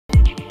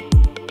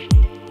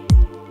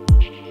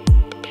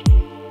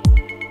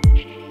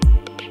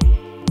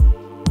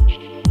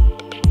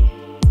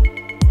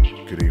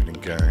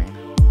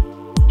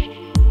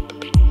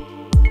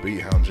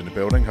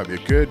you're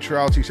good.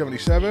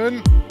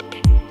 Tralty77.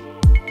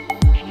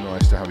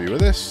 Nice to have you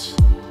with us.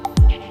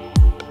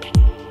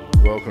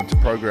 Welcome to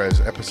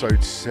PROGREZZ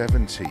episode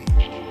 70.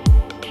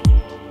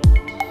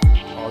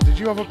 Oh, did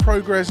you have a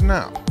PROGREZZ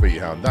nap,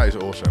 Beathound? That is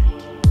awesome.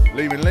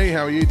 Lewyn Lee,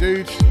 how are you,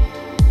 dude?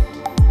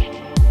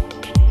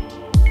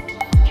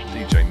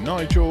 DJ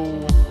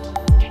Nigel.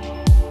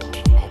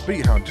 Oh,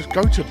 Beathound, just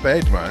go to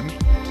bed, man.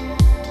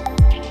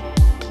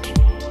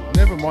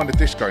 Never mind a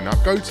disco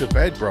nap. Go to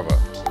bed, brother.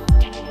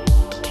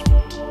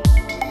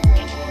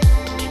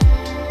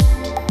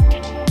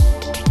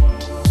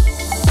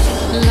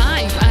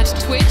 Live at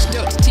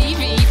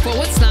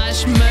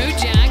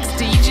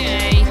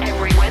twitch.tv/MojaxDJ.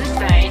 Every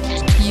Wednesday.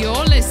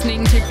 You're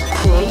listening to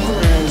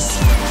PROGREZZ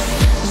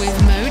with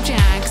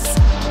Mojax.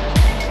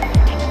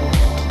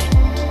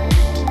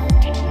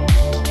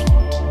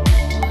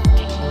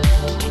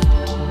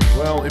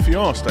 Well, if you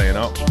are staying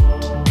up,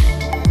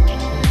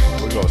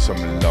 we've got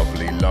some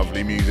lovely,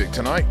 lovely music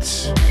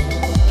tonight.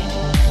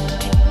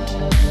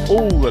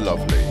 All the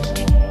lovely.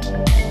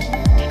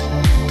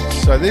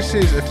 So this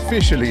is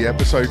officially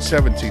episode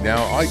 70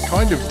 now. I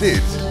kind of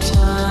did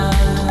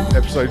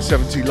episode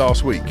 70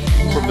 last week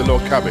from the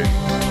log cabin,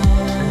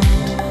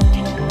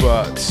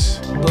 but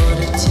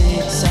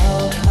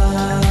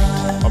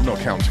I'm not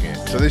counting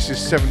it. So this is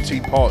 70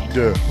 part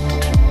 2.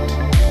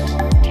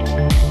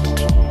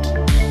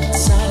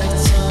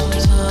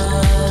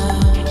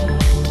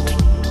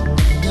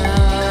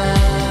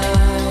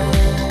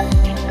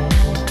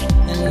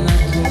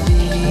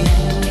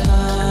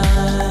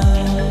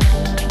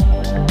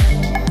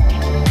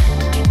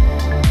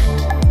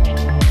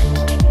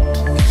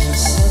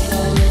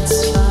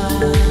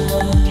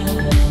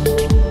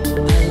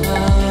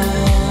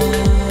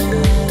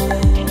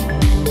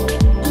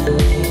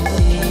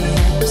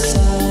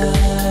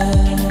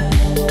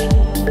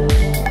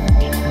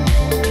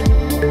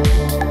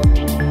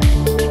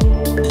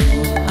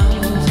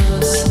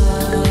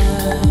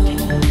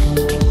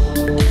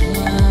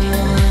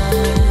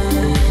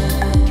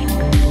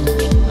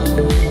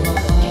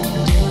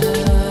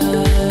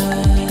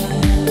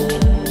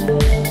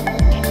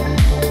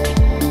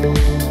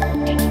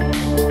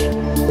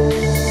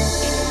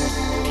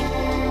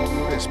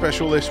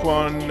 This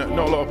one, not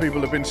a lot of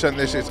people have been sent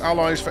this. It's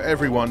Allies for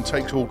Everyone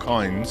Takes All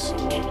Kinds.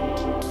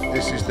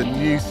 This is the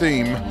new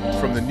theme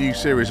from the new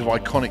series of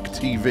ICONYC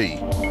TV.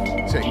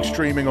 It's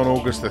streaming on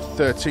August the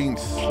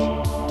 13th.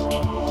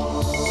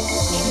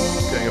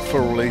 Getting a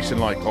full release in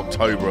like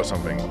October or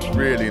something.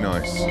 Really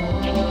nice.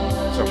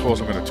 So of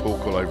course I'm going to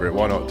talk all over it.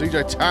 Why not?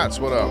 DJ Tats,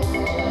 what up?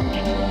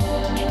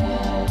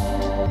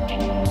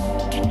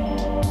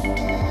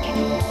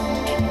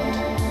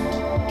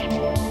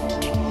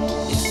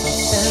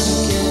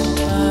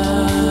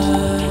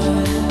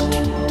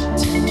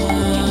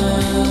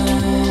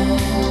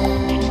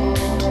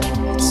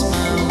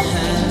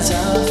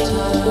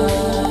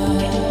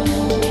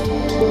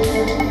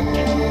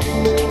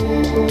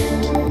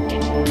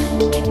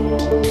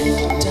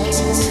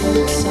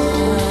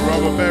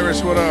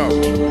 What up?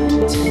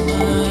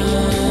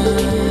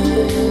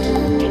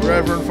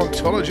 Reverend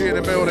Functology in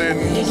the building.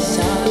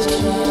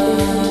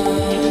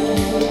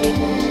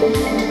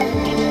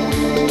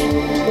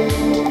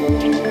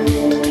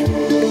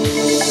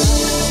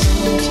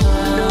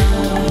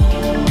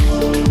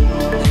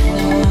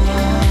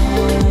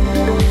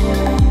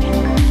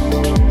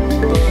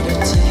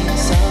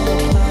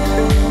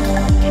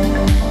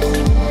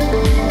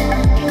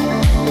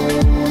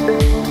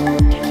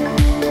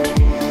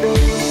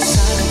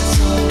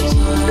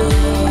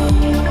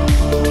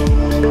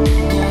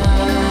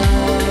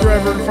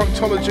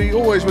 Frunctology,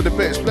 always with the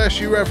bits. Bless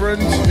you,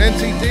 Reverend.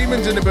 NT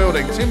Demon's in the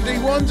building. Tim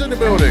D1's in the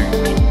building.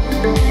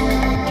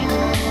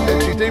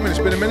 NT Demon, it's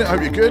been a minute.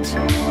 Hope you're good.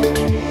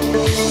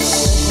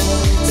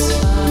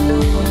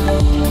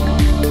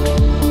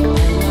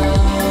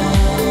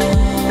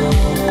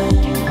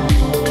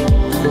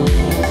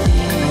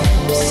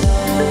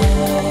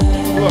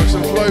 Lux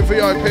and Flow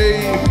VIP.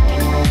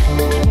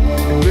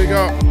 Big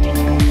up.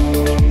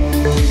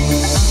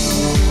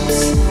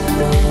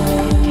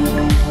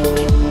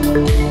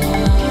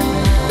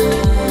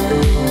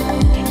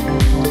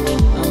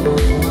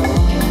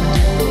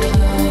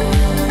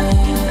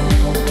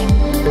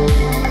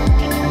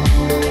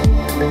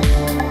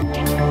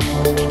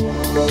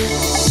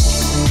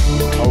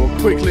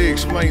 Quickly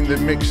explain the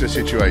mixer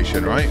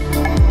situation, right?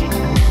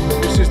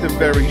 This is the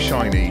very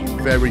shiny,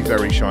 very,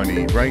 very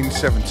shiny Rain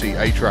 70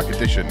 A-Track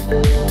edition.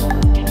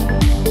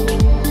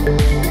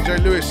 DJ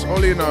Lewis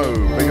Oliano,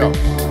 big up.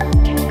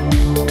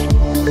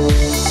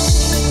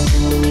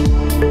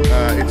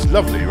 It's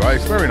lovely, right?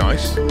 It's very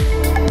nice.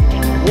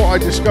 What I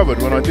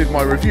discovered when I did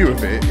my review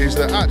of it is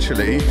that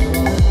actually,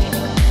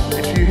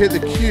 if you hit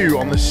the Q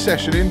on the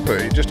session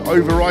input, it just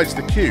overrides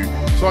the Q.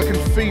 So I can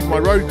feed my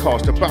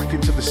Rodecaster back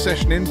into the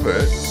session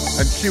input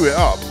and cue it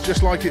up,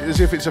 just like it as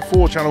if it's a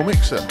 4-channel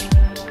mixer.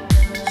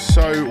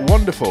 So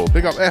wonderful.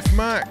 Big up F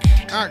Mac.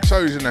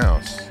 Axo's in the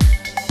house.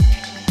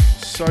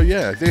 So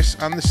yeah, this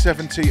and the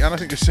 70, and I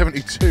think the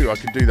 72 I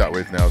can do that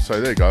with now. So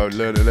there you go,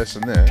 learn a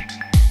lesson there.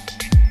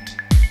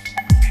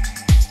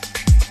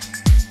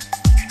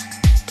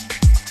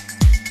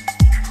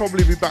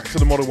 probably be back to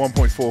the Model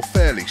 1.4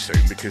 fairly soon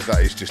because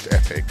that is just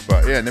epic.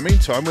 But yeah, in the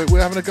meantime,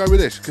 we're having a go with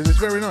this because it's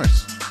very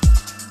nice.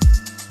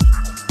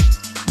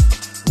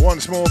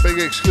 Once more, big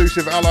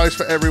exclusive allies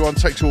for everyone.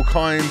 Takes all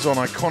kinds on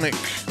ICONYC.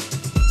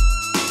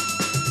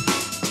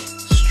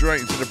 Straight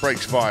into the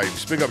breaks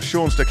vibes. Big up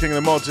Seanster, King of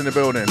the Mods in the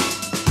building.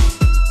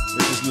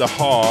 This is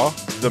Lehar,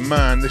 the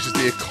man. This is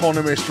the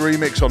Echonomist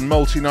remix on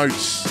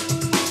Multinotes.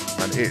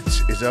 And it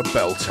is a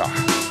belter.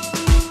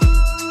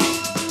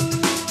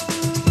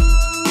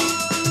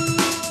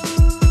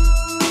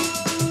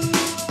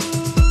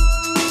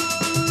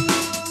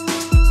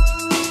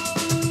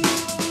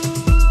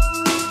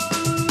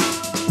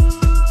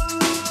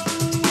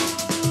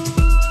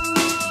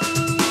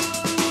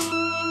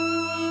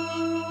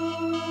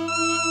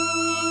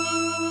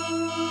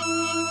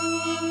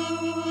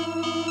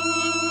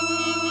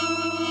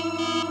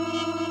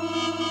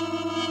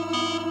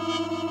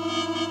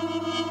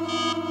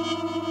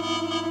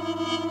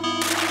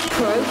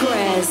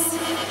 PROGREZZ.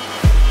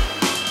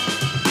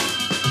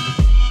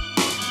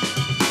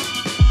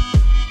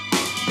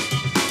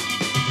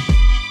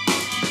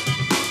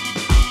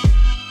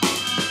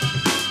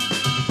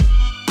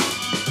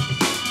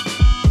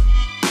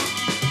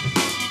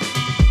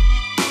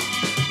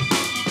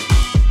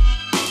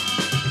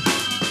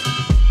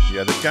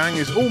 Yeah, the gang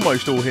is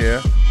almost all here.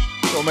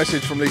 Got a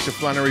message from Lisa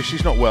Flannery.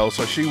 She's not well,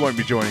 so she won't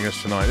be joining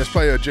us tonight. Let's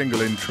play her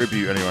jingle in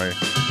tribute anyway.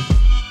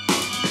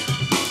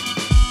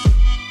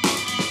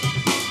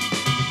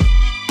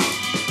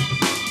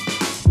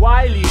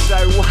 Why, Lisa?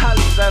 Why,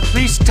 Lisa?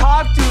 Please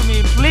talk to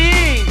me,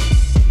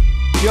 please!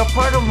 You're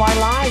part of my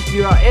life.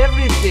 You are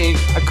everything.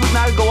 I could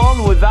not go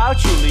on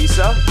without you,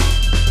 Lisa.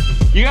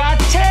 You are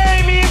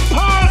tearing me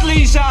apart,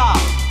 Lisa!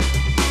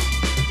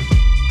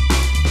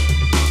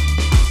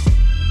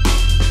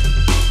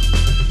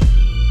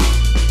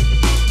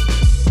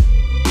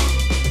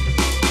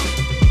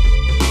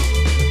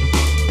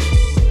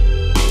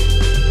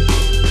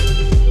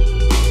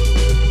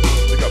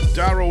 We got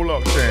Daryl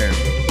locked in.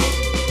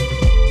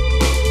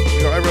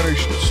 Everyone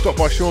who stopped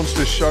by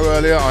Seanster's show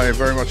earlier, I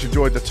very much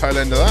enjoyed the tail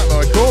end of that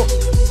I caught.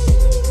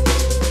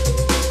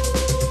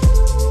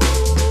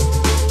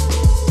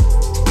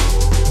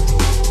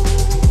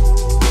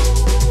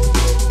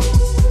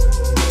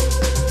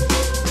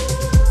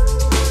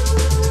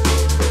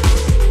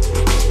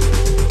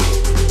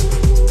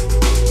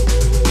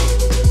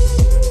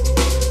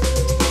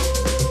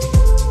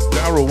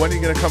 Daryl, when are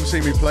you going to come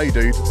see me play,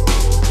 dude?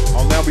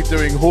 I'll now be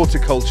doing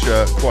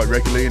horticulture quite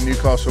regularly in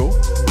Newcastle.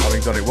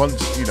 Having done it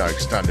once, you know,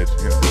 standard.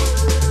 You know.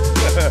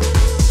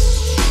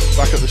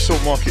 Back at the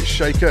Salt Market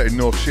Shaker in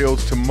North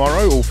Shields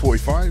tomorrow, all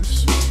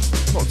 45s.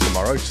 Not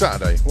tomorrow,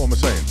 Saturday. What am I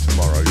saying?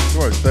 Tomorrow.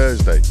 Tomorrow's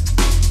Thursday.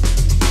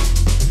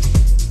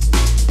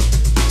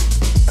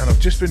 And I've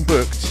just been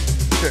booked,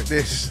 check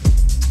this,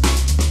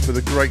 for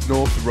the Great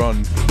North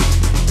Run,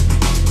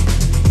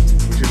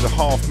 which is a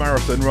half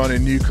marathon run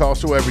in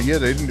Newcastle every year.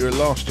 They didn't do it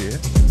last year.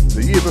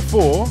 The year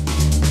before,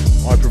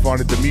 I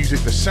provided the music,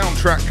 the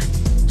soundtrack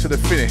to the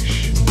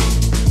finish.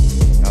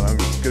 And I'm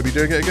going to be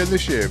doing it again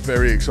this year.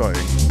 Very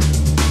exciting.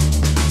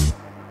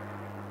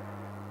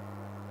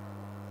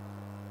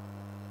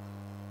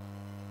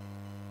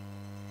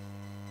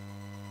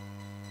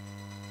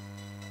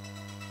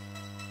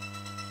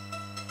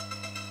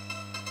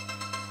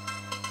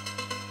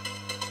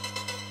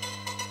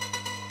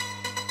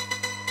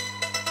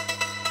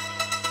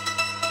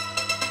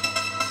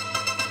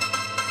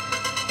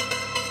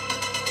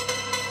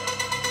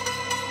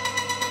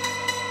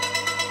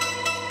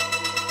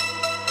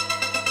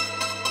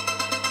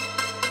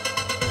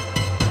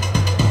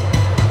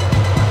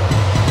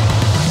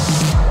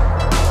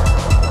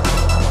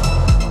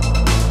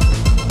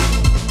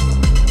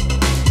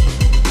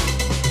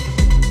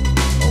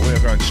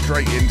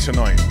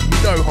 Tonight,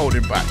 no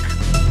holding back.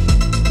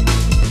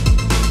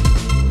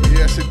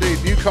 Yes,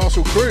 indeed,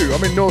 Newcastle crew.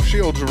 I'm in North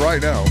Shields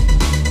right now.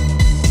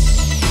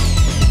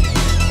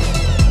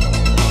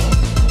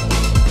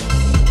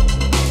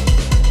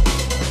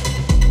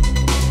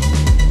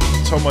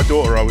 I told my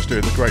daughter I was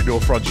doing the Great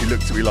North Run. She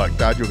looked at me like,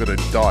 "Dad, you're going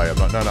to die." I'm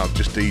like, "No, I'm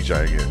just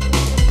DJing it."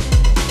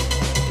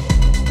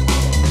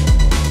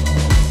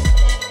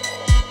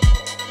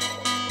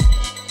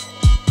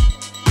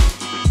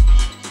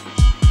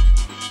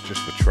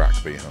 Track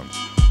beat, hun.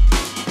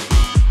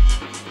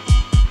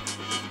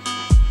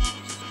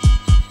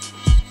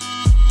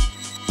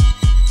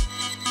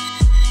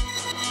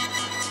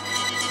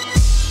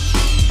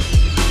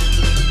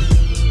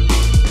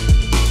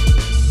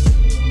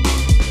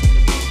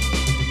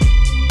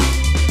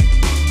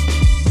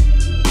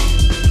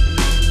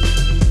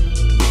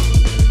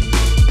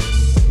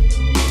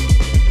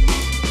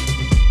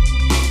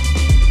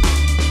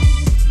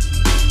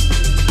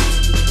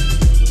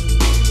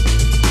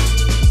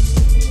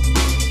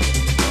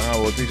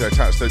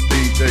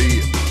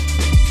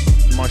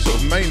 My sort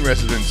of main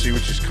residency,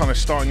 which is kind of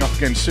starting up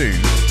again soon,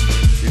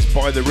 is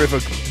by the River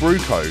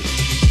Bruco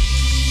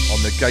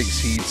on the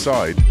Gateshead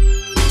side.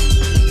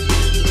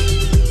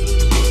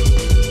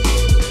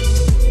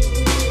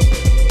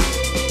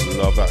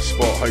 Love that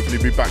spot.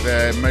 Hopefully be back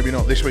there, maybe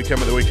not this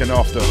weekend, but the weekend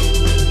after.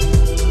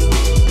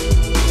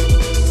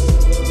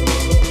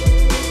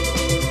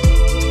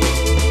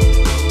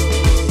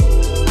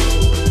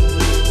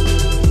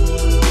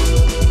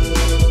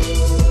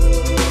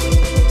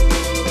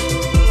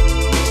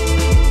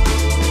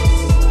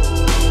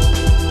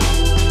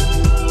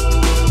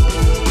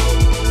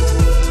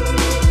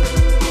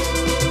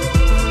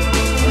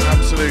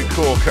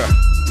 Corker,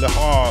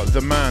 Lehar,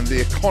 the man,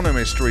 the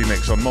Echonomist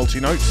remix on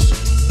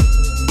Multinotes.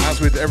 As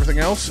with everything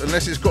else,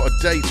 unless it's got a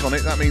date on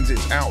it, that means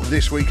it's out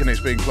this week and it's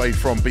being played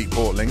from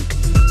Beatport Link.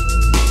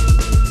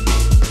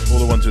 All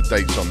the ones with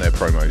dates on their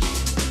promos.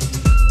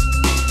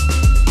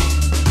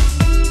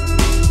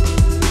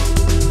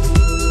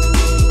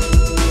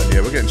 And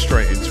yeah, we're getting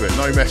straight into it.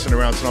 No messing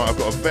around tonight. I've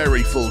got a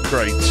very full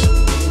crate.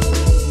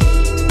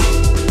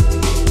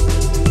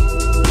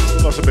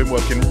 Plus I've been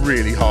working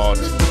really hard.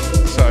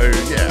 So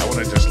yeah, I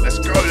want to just, let's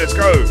go, let's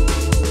go.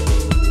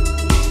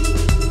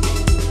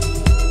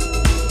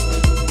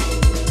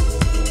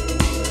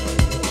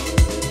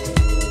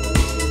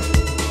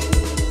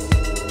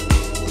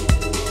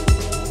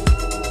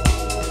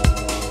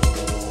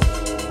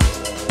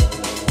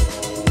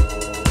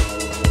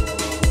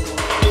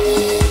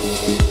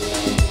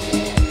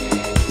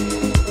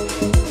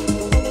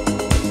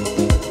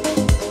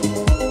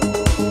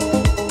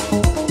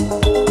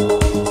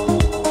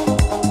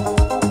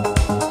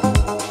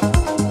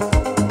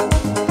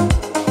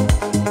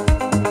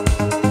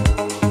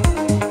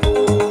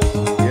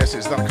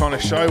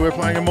 We're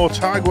playing a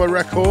Morttagua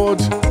record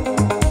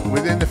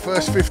within the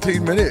first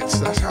 15 minutes.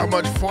 That's how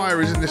much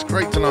fire is in this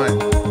crate tonight.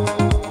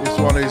 This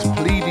one is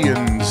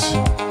Pleiadians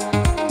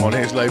on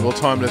his label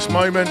Timeless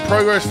Moment.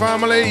 PROGREZZ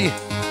family,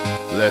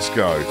 let's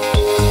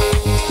go.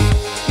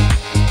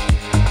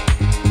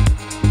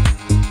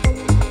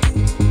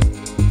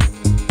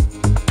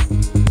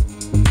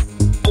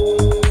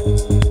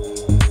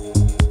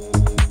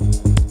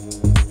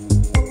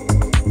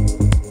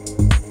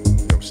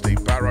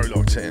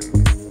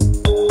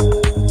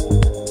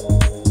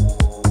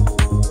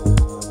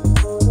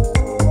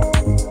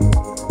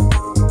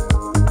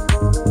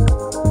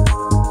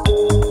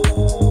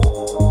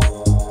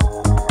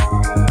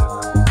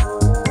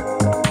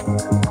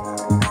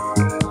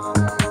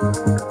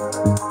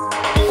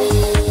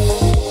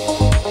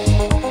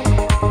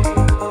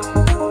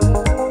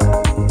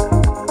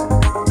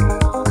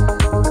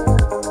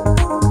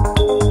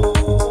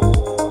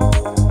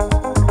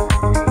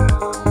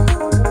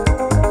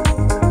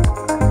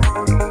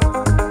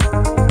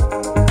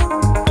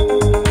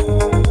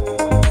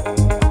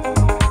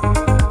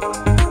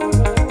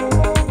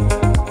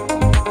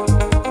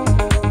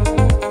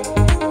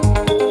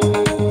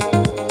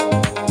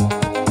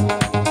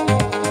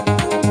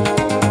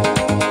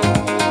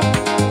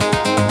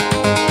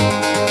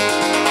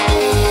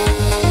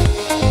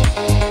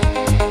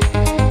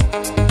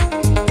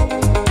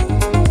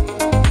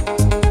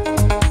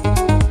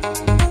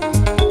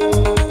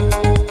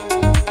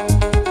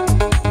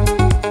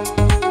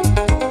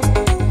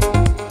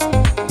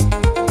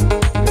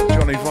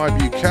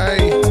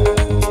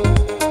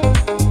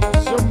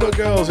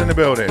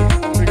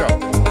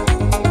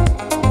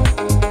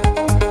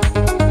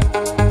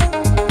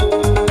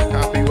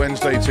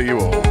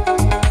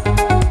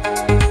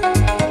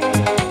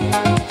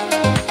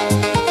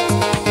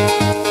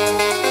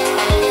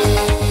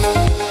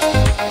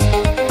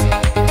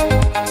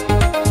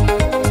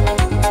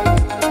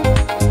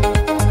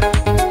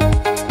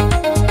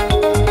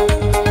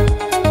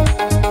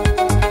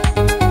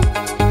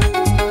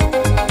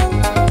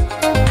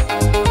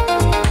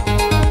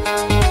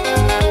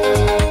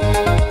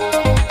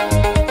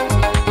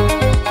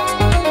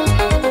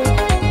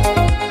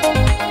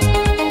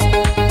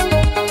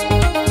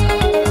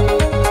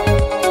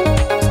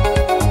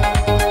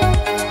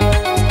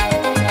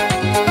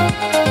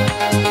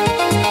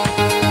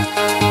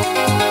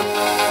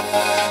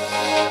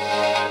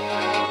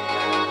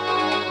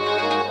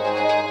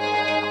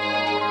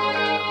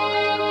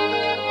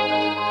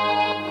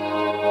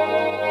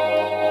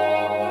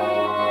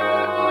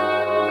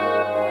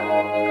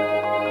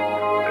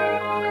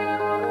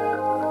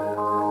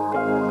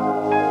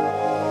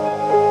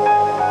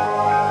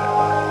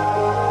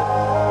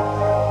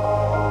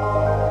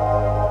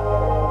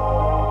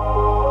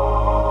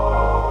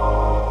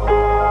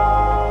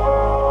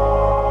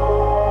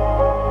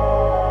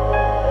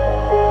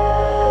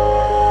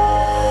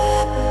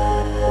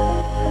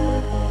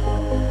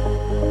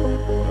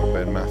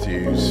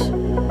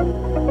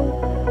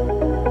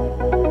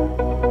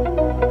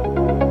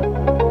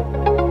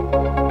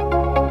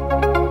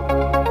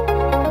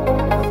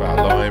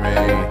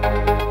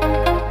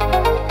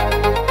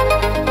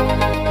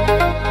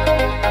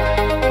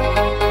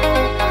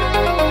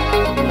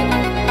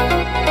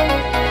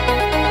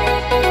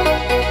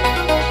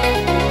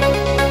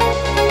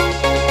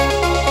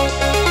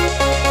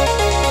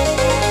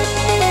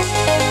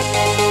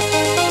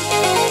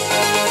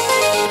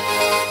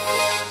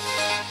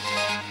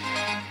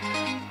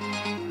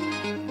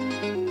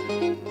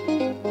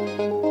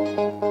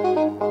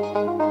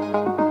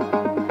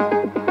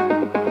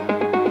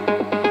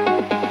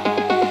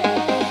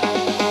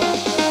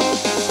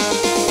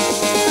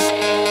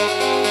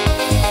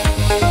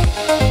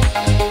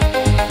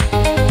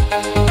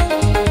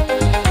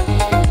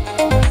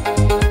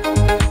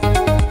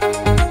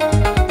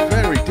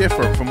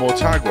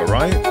 Morttagua,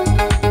 right?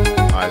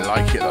 I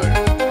like it though.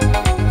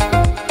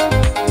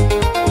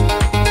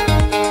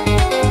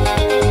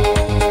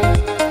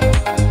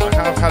 I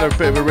have had a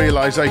bit of a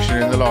realisation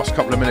in the last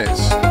couple of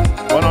minutes.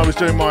 When I was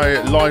doing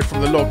my live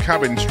from the log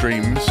cabin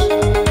streams,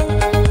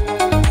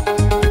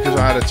 because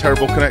I had a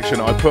terrible connection,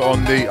 I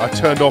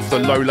turned off the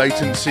low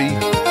latency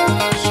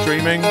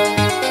streaming.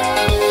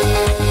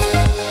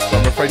 So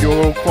I'm afraid you're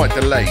all quite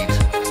delayed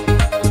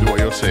with what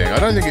you're seeing. I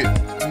don't think it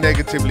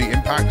negatively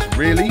impacts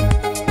really,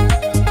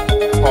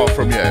 apart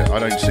from I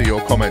don't see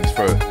your comments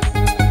for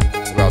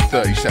about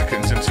 30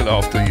 seconds until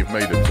after you've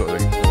made them, sort of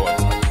thing.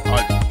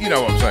 You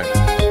know what I'm saying.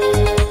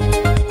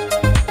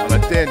 And I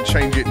daren't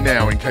change it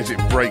now in case it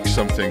breaks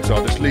something, so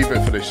I'll just leave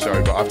it for this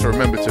show, but I have to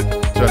remember to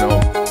turn it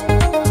on.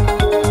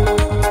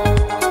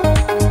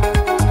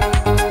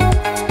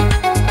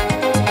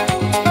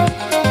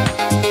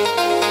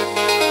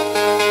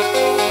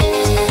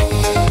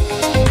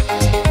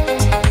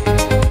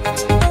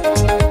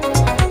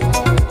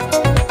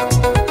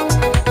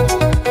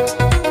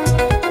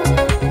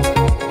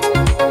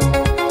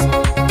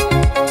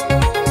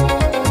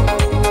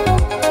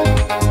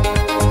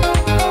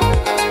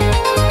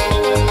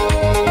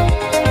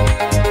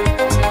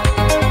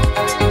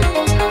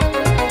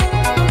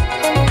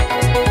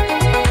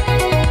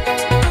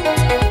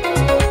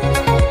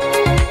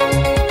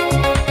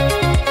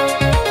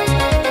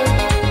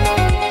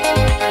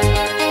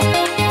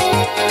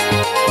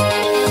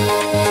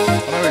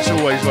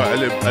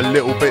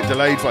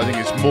 But I think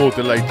it's more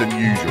delayed than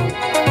usual.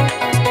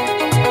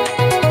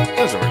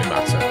 Doesn't really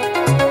matter.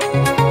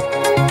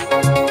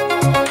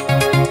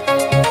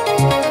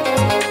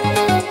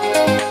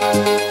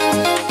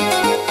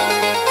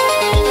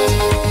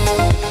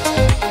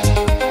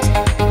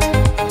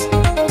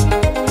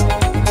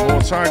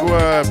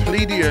 Morttagua,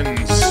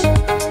 Pleiadians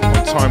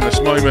on Timeless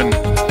Moment.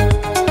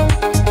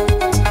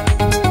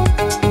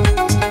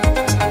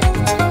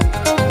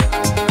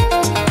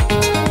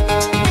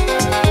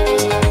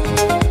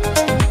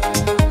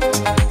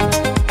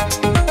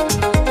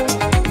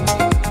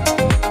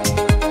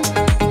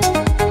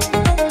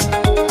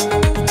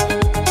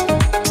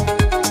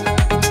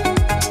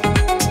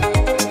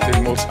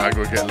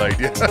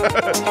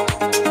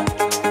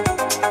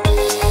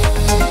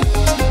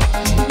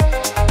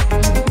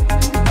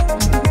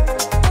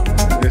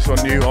 This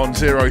one new on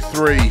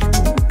Zerothree.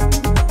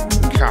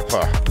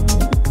 Capa.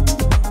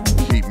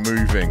 Keep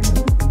moving.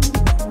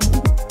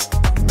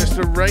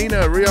 Mr.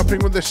 Rayner re-upping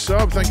with the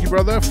sub. Thank you,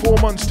 brother. 4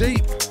 months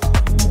deep.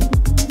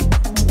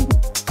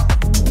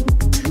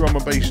 Drum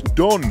and bass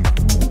Don.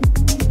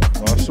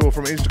 I saw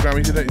from Instagram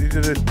he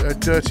did a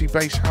dirty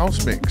bass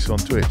house mix on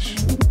Twitch.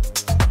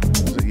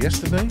 Was it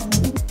yesterday?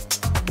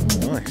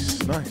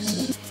 Nice,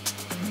 nice.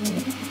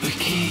 We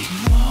keep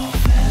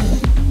moving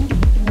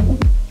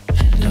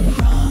in the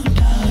wrong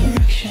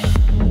direction.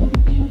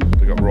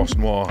 We got Ross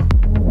Noir.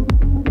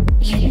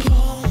 You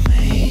pull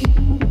me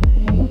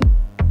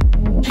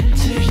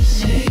into the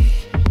sea.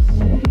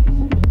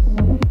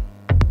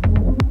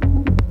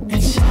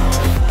 It's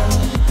over.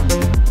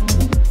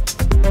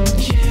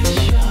 Choose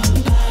your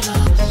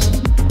battles.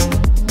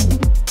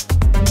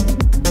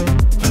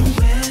 We're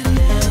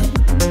winning.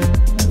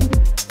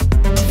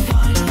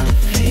 Final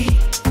defeat.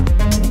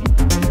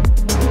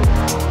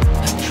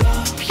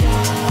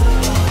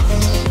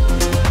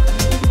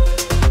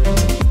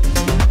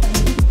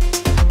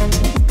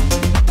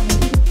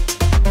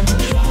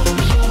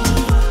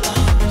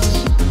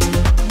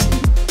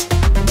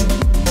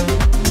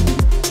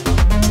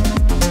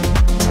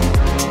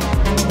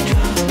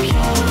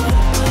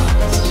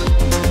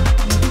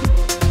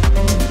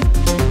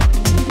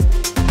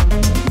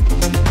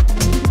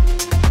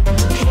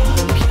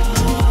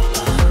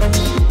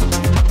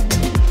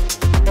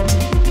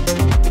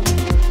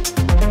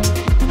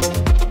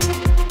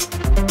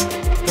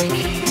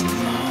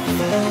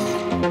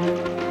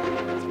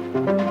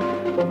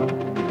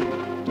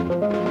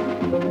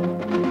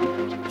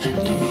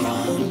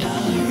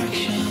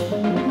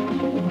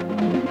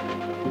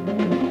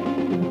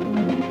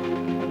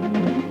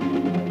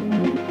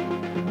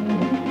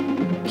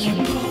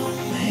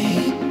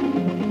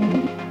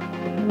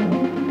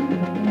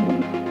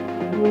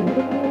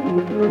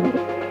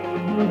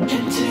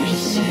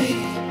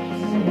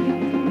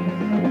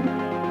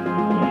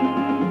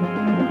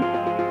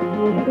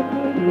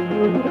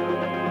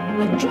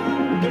 And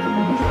drop your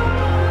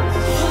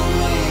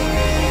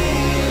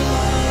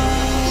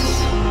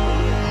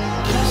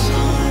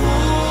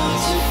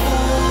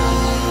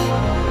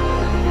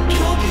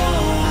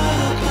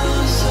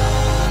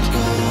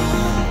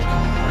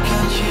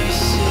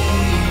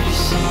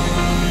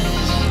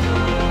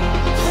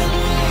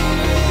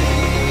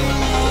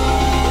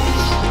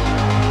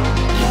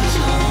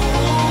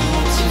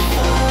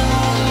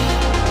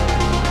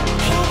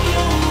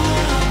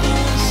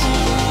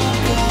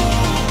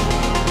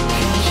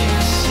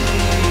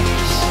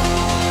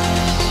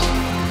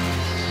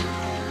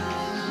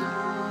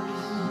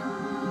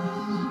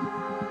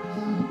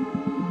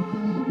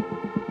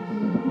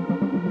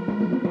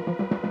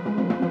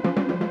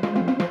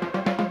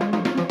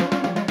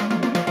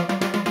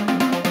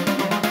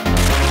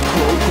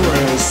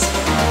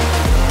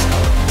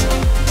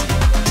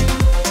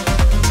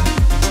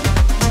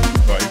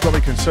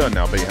turn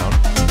now, B-Hound.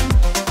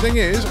 Thing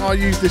is, I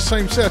used this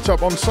same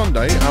setup on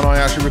Sunday and I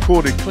actually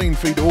recorded clean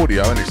feed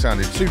audio and it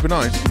sounded super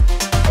nice.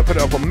 I put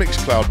it up on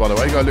Mixcloud, by the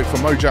way. Go look for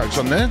Mojax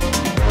on there.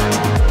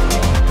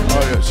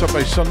 Oh yeah,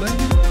 Sub-Bass Sunday.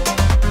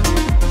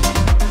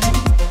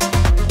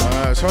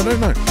 So I don't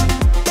know.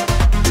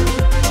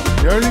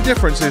 The only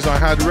difference is I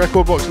had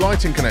record box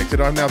lighting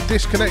connected. I've now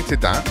disconnected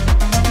that.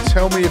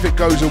 Tell me if it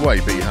goes away,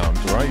 B-Hound,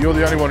 alright? You're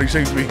the only one who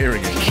seems to be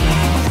hearing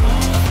it.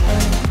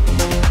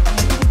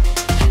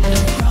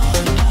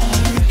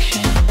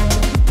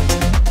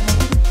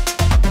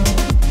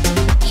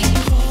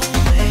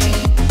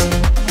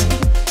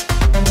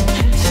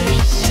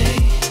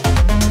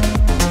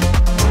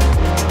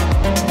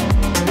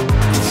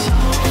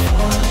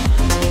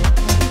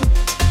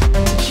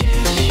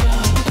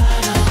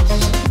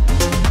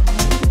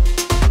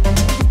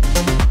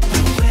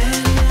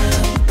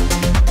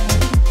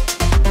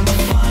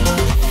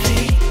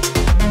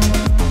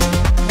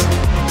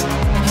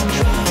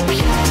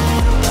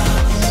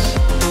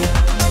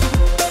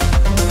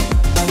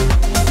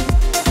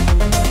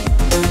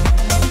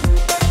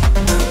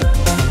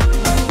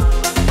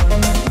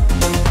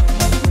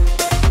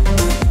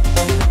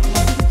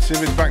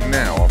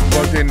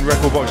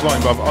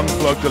 Line, but I've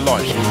unplugged the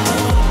light.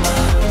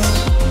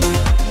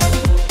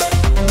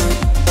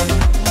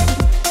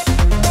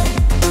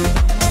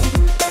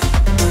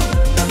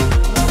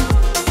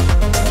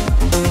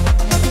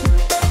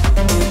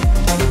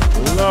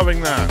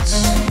 Loving that.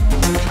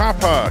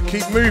 Capa,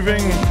 keep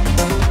moving.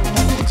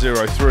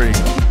 Zerothree.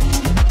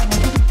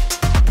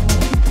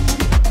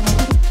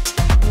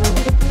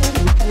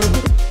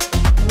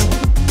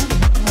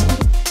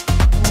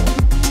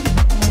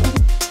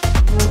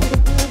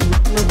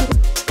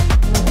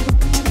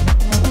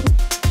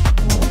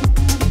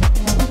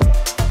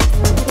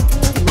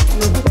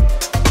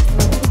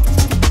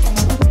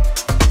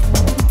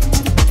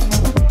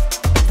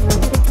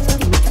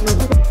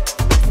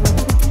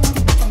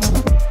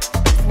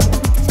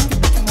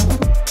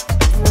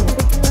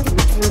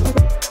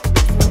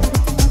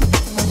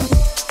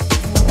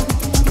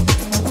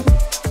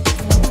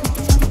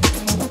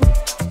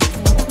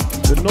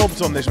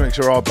 On this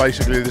mixer are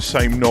basically the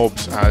same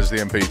knobs as the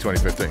MP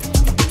 2015. I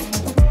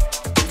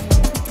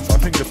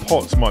think the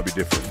pots might be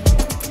different.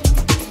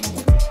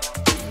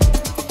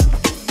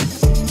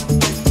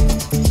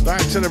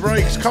 Back to the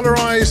breaks.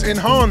 Colorize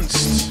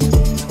Enhanced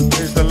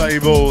is the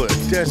label.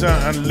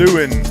 Dezza and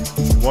Lewyn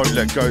won't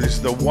let go. This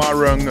is the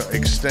Warung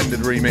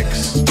extended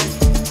remix.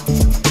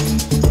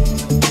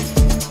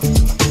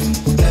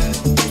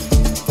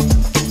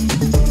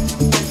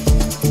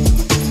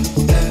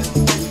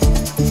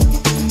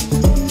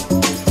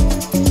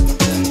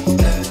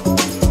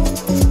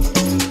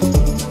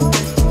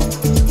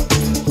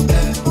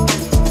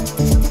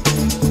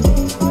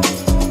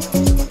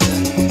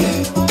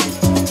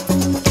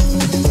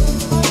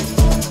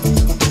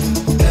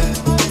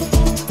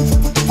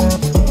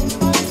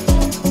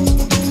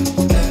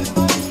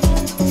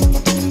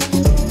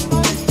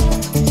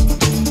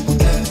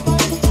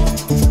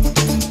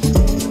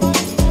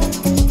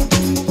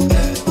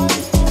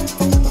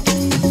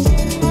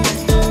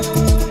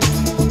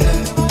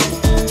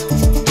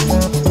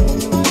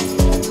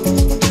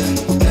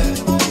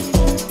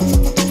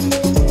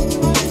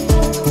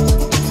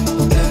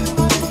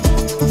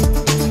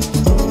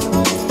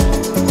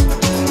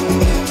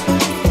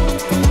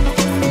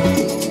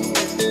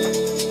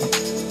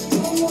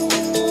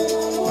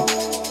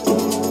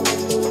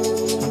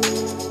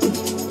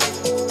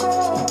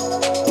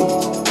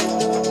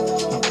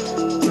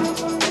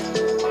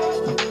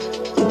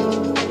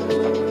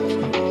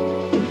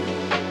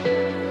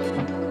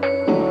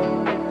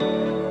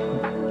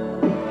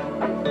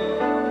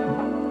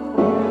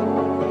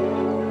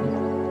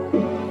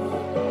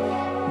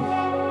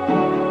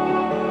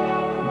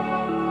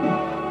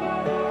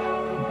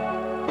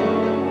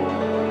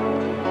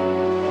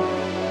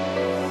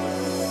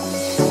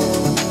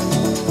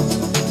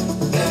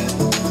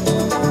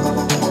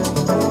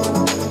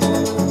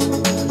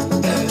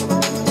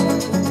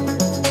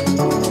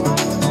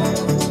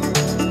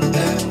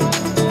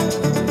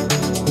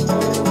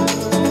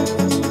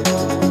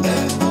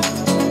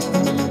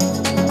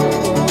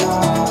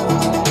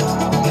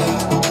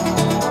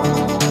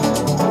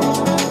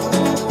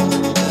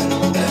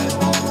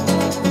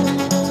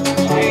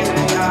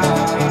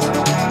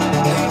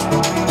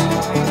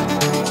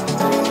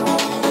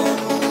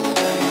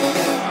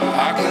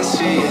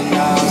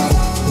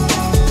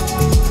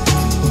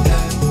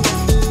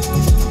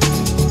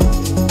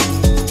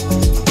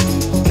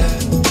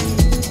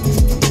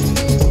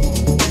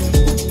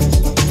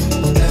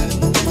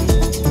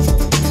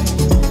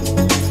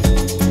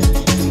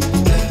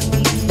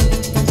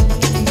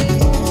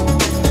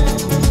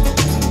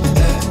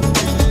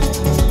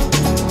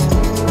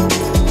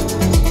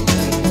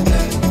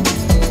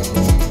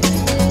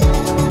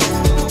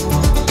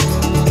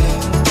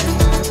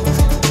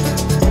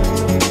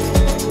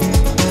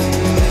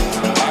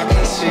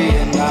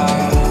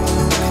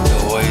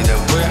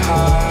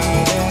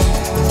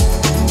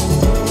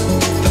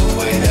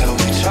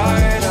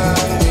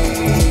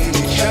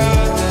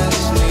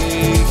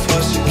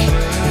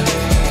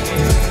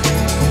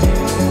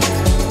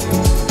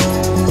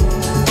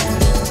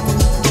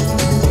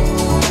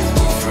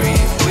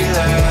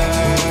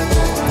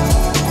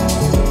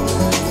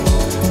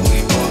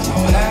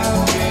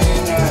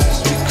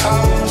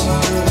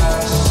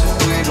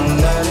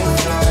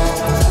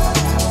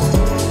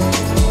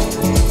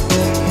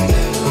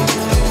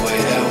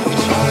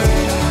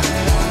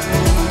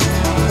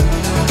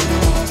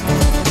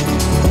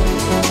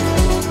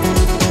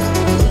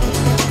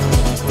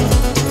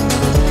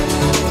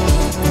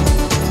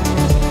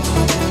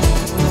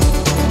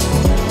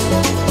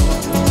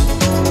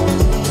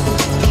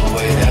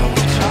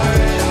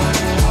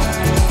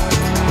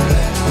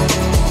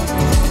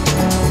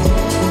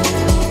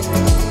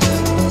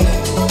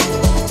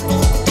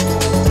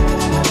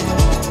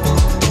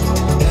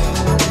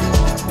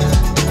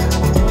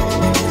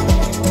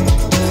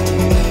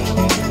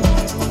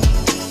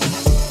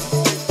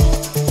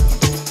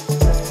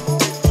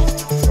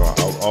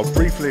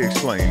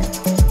 explain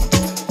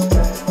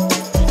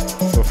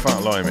for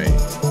Fat Limey.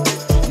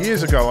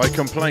 Years ago, I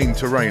complained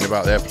to Rain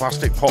about their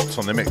plastic pots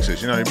on the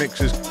mixers. You know,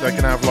 mixers, they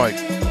can have like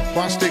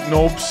plastic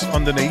knobs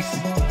underneath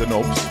the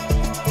knobs,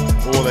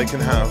 or they can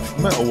have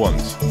metal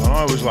ones. And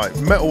I was like,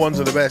 metal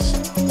ones are the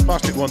best,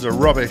 plastic ones are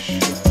rubbish.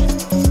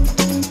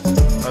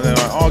 And then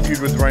I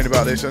argued with Rain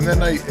about this, and then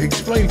they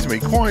explained to me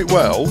quite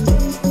well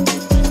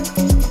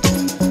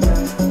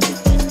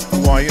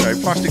why, you know,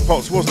 plastic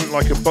pots wasn't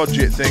like a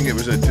budget thing, it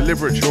was a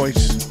deliberate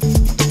choice,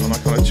 and I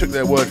kind of took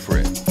their word for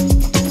it.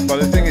 But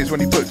the thing is, when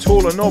you put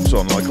taller knobs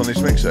on, like on this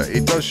mixer,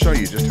 it does show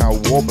you just how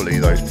wobbly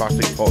those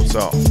plastic pots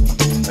are.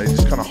 It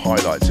just kind of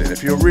highlights it.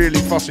 If you're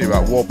really fussy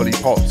about wobbly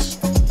pots,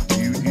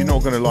 you're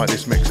not going to like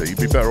this mixer. You'd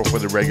be better off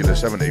with a regular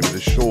 70 with the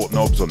short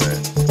knobs on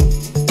there.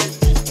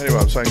 Anyway,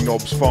 I'm saying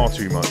knobs far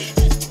too much.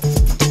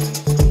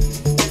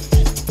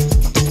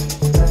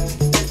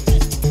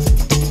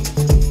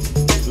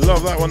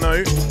 Love that one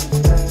though.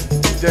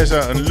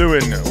 Dezza and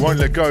Lewyn, Won't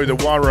Let Go, the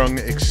Warung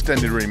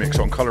extended remix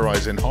on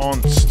Colorize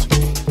Enhanced.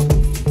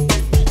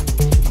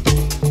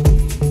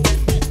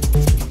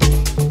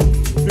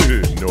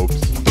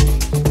 Knobs.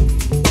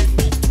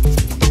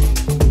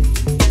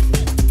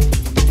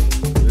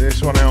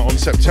 This one out on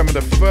September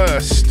the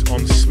 1st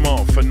on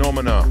Smart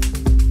Phenomena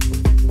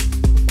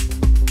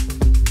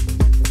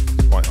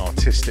by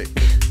Tistique.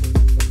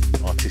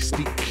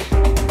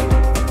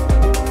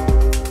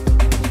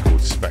 It's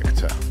called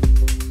Spectre.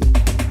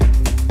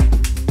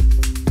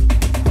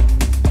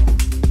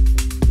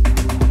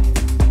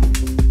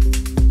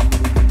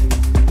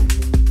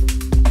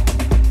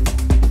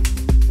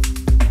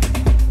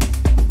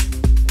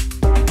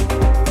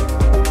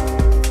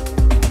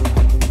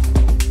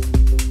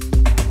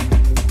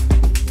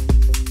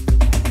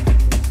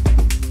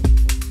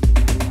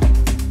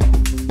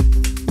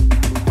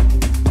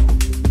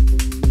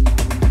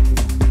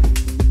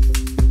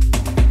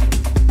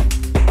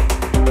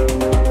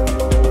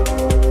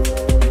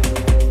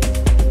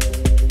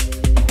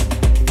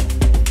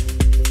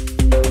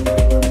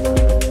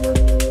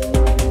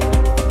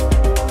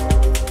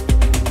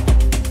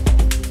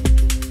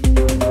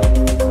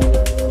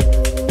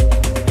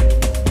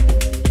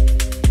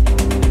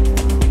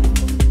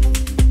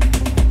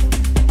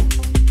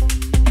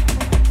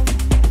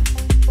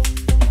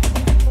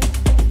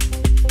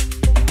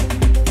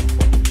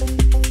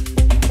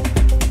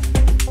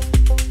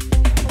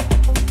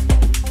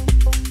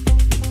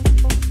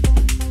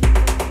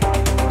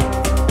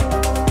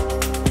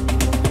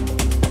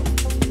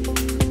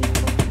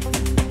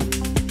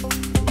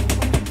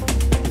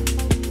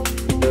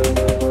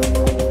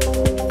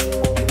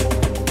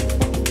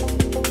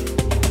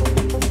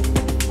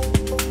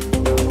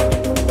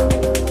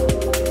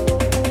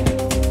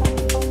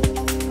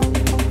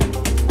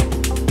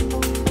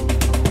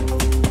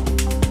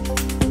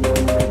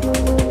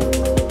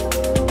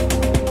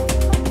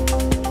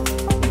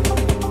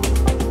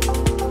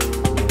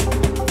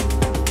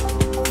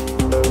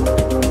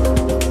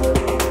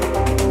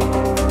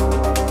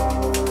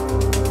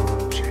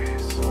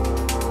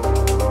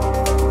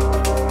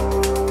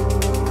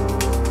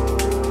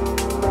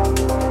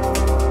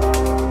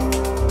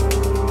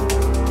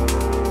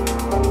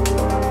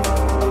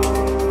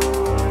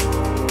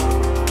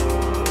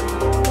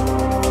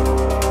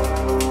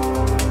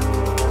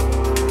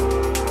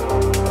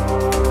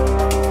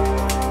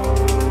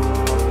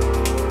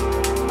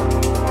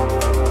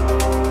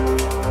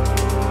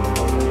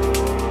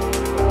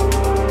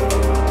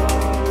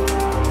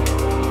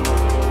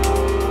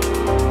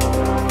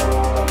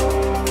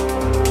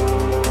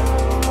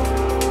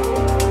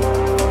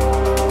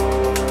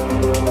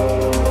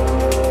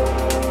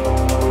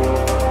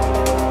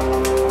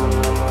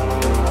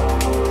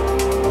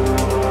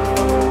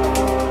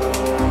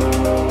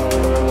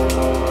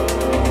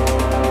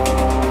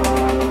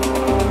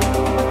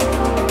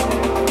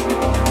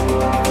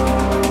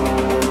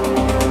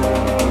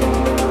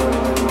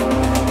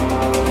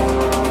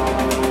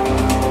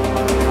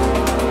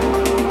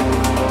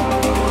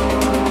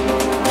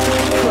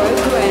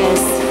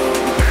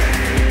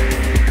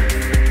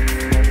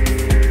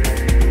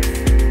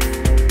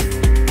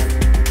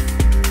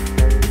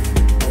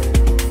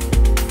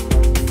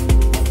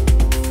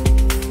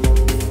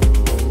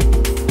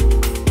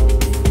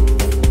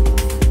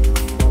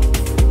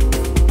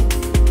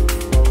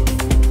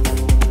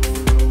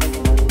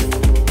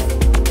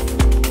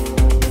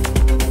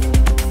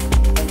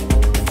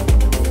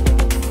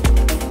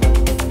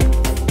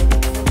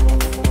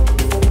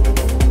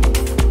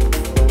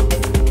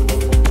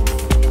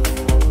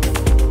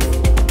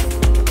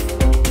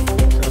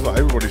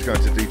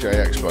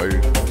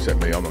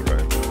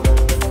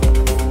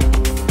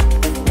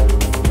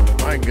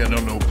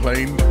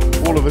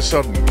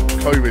 Sudden,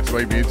 COVID's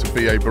made me into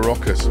B.A.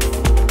 Barockus.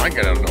 I ain't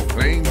getting on no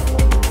plane.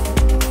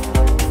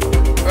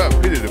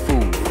 Pity the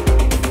fool.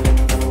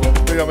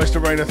 Big up, Mr.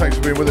 Rayner. Thanks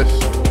for being with us.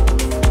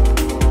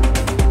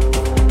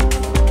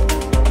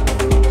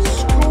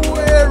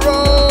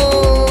 Squirrel!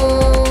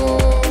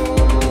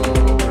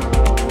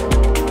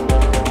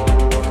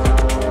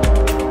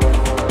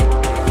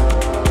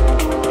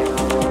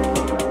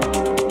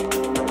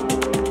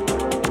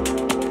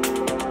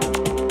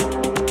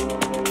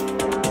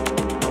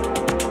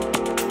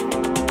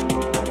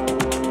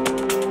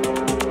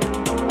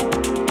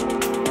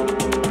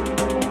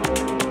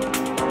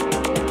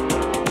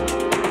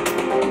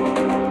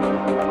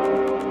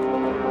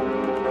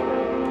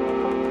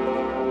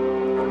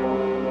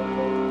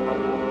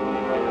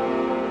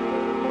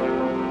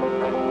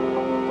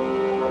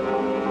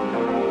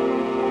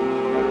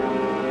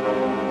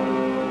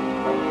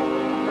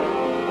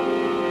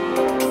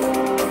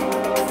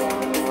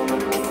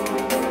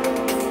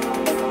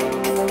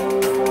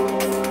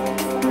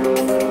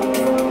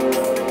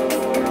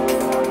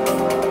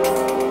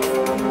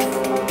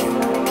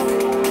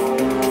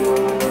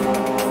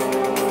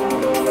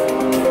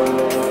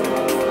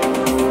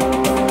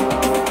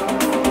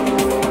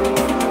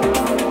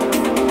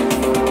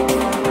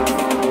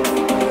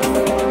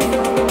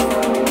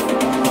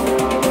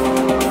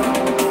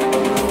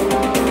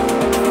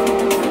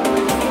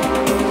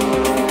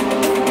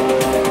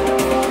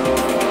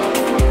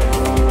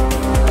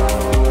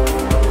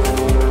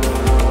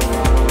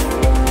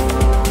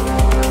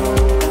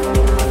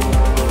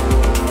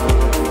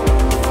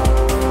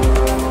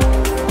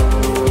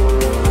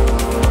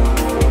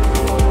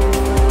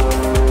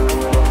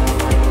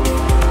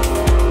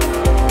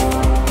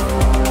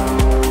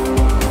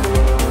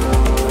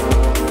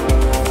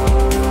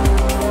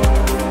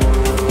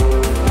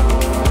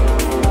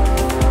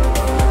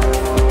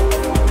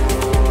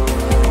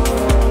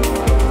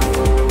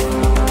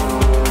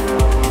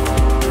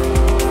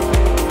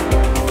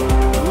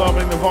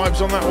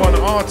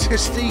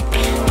 Tistique.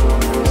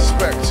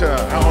 Spectre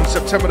out on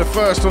September the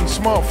 1st on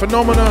Smart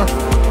Phenomena.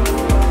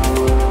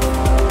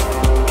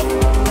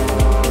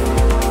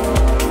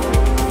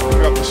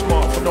 We've got the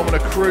Smart Phenomena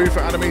crew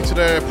for adding me to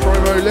their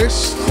promo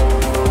list.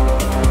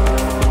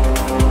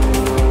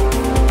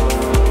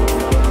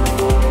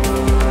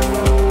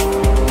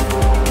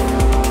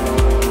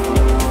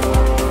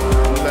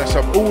 Let's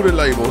up all the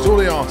labels, all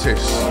the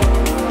artists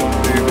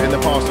who've in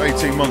the past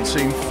 18 months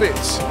seen fit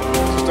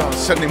to start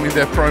sending me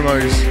their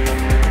promos.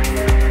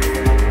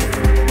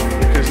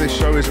 This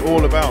show is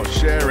all about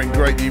sharing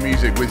great new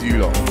music with you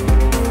lot.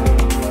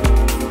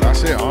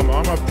 That's it, I'm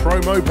a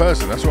promo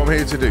person, that's what I'm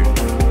here to do.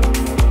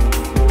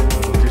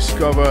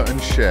 Discover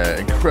and share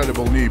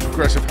incredible new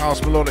progressive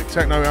house, melodic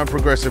techno and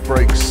progressive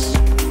breaks.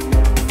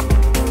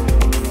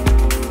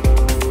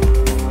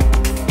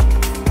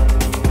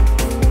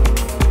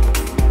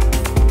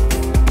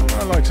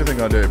 I like to think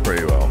I do it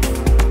pretty well.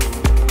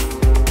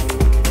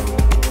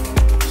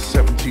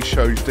 70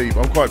 shows deep,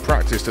 I'm quite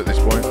practiced at this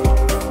point.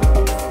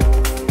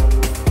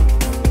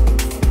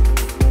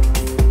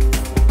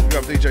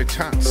 DJ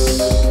Tats,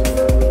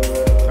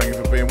 thank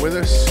you for being with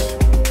us.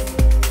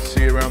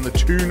 See you around the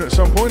tune at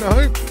some point, I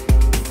hope.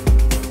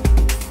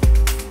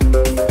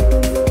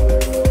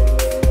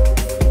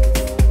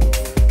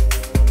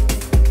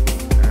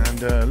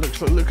 And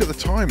look at the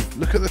time.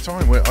 Look at the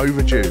time. We're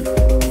overdue.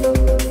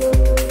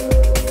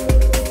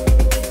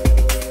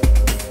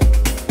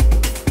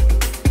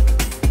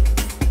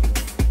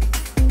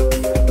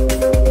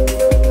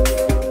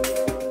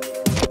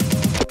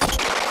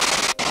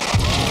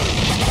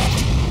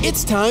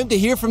 It's time to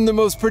hear from the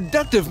most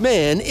productive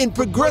man in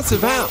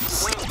progressive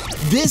house.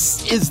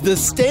 This is the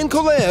Stan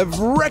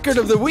Kolev Record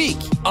of the Week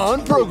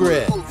on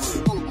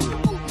PROGREZZ.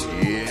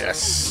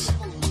 Yes.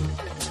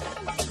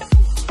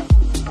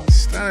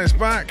 Stan is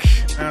back,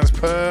 as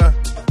per.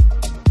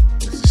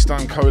 This is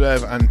Stan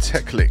Kolev and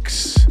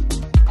Teklix.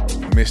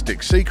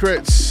 Mystic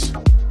Secrets.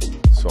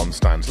 It's on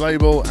Stan's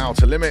label,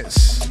 Outer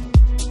Limits.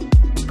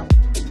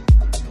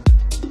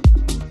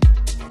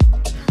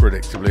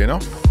 Predictably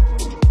enough,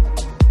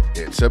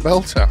 it's a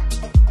belter.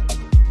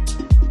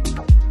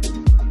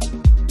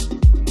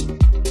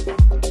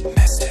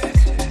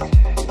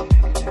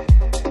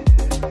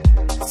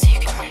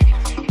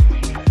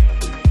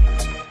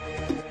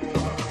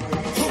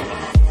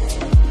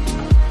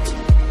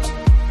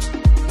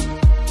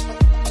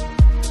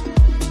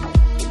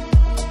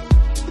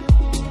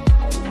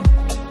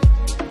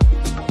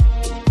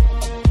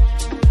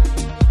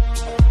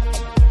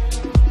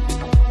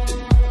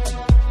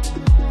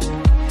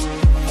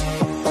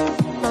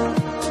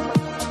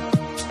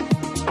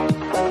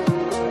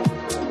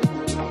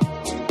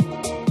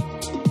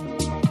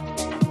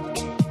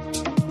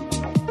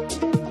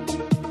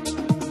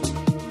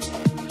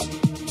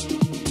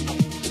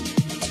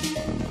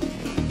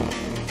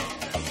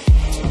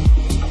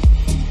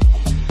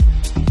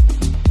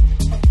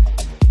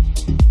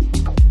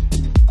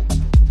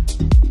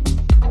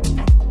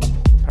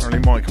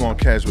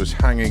 Was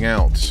hanging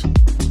out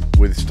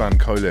with Stan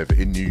Kolev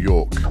in New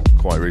York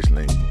quite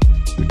recently.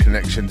 The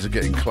connections are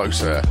getting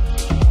closer.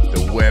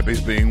 The web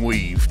is being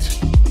weaved.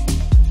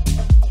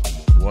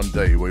 One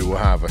day we will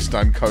have a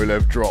Stan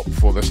Kolev drop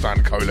for the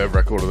Stan Kolev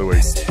Record of the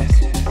Week.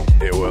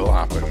 It will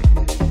happen.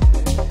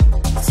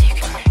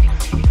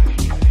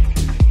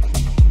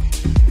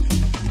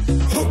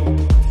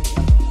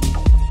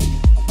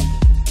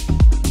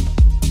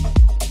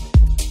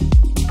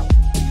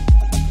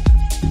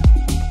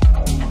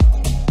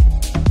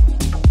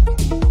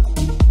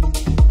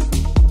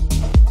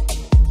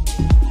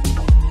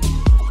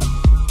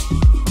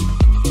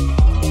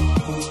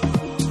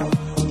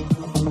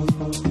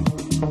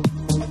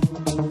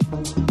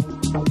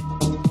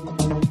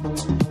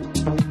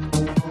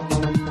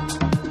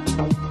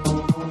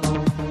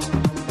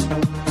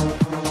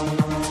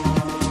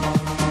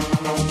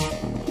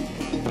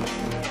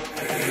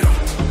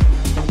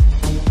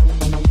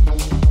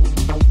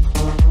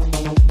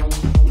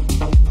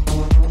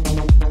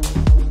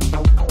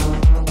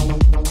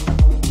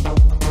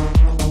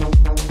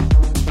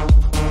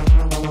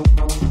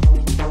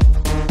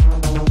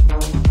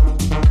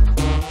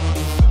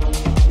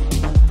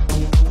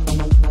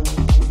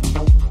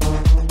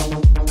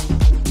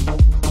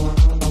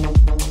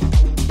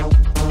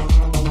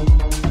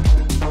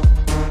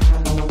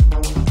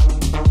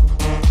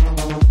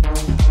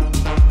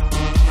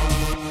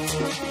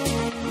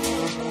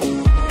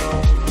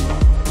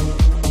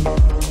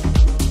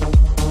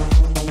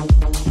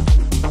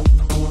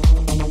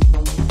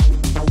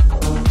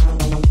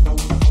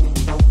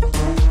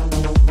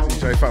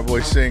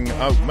 Sing,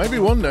 oh, maybe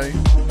one day.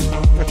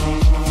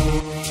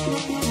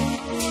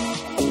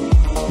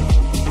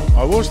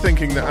 I was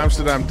thinking the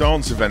Amsterdam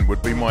dance event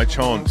would be my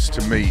chance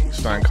to meet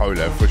Stan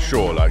Kolev for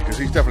sure, like, because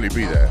he'd definitely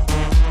be there.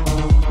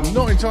 I'm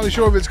not entirely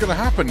sure if it's going to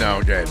happen now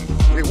again.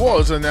 It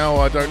was, and now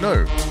I don't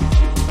know.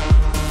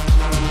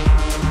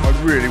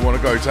 I really want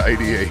to go to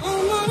ADE.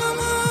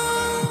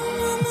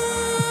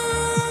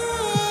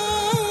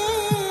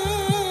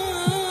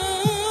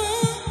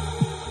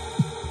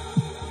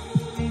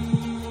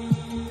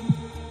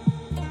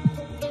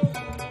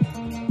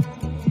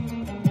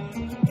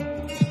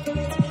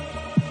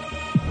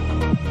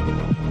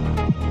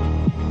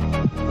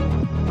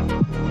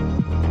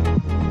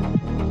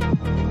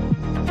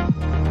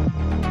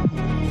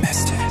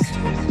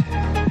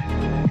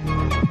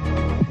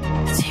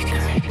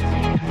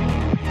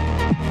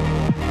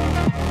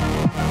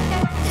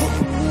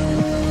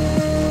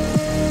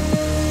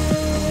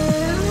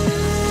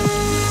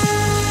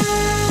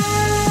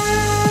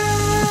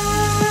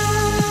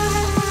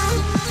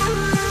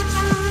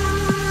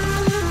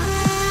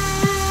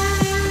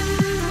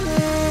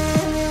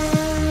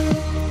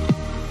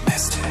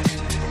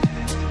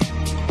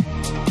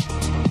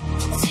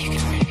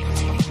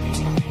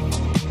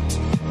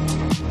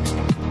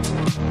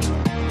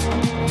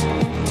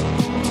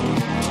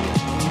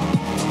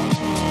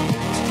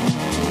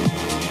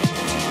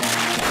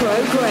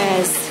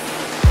 PROGREZZ.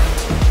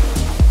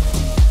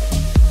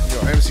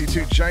 Got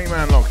MC2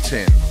 J-Man locked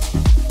in.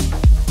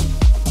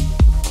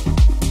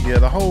 Yeah,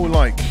 the whole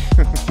like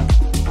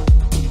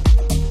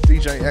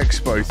DJ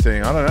Expo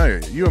thing, I don't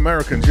know. You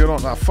Americans, you're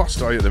not that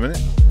fussed, are you, at the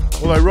minute?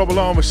 Although Rob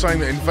Alarm was saying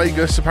that in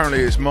Vegas, apparently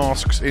it's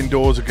masks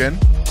indoors again.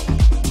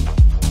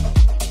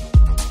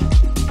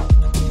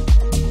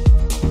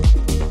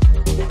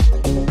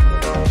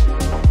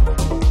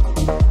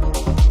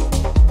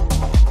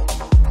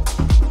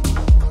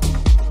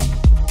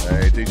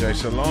 Hey, DJ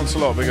Sir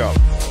Lancelot, big up.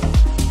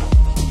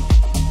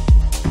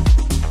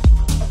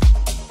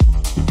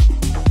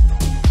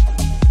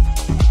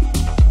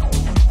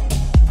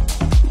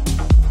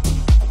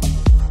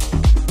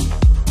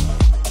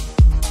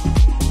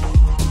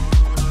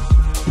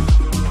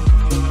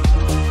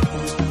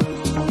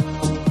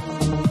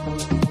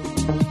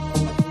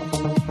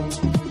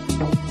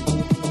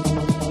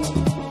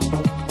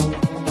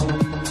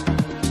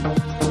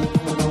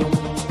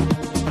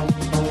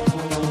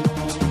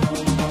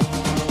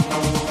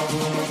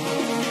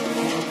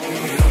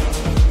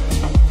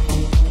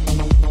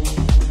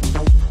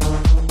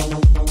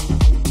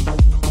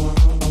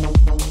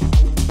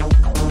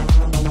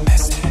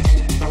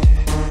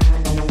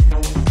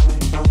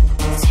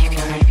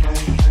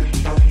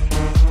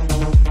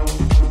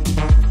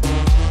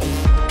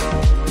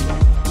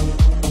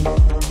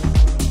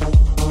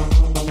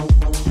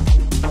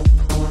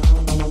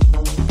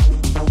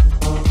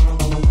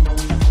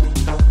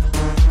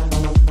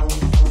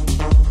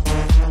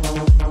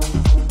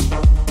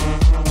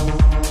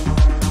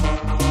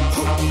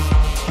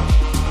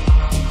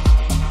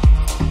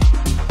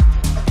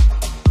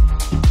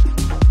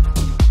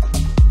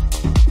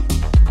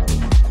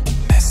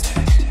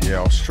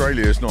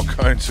 Australia's not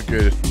going so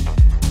good.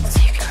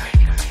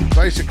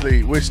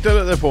 Basically, we're still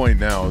at the point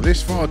now,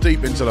 this far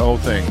deep into the whole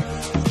thing,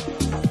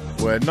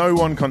 where no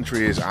one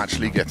country is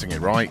actually getting it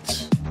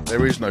right.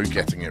 There is no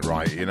getting it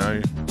right, you know?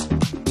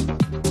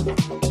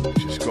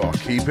 Just gotta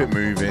keep it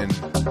moving.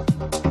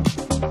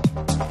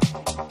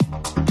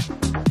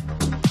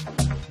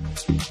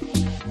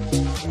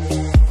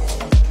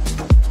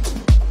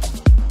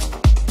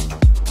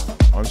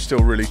 I'm still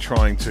really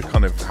trying to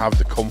kind of have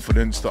the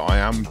confidence that I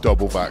am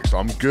double vaxxed.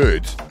 I'm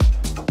good.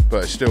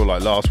 But it's still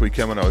like last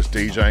weekend when I was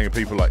DJing and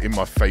people like in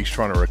my face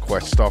trying to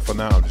request stuff and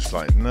that, I'm just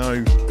like,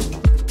 no,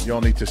 y'all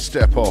need to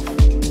step off. I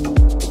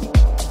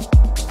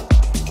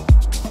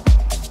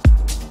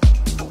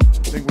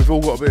think we've all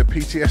got a bit of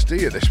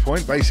PTSD at this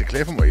point, basically,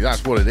 haven't we?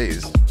 That's what it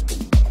is.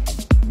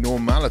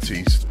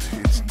 Normality's,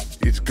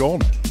 it's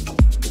gone.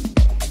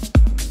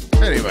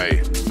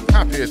 Anyway,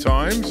 happier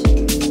times.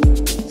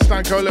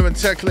 Stan Kolev and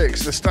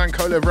Teklix, the Stan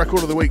Kolev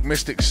record of the week,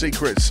 Mystic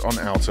Secrets on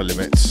Outer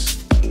Limits.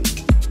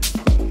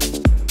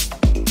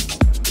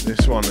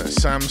 This one,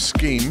 Sam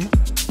Scheme.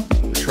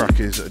 The track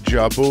is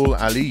Jahbul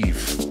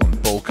Aliev on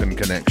Balkan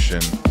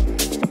Connection.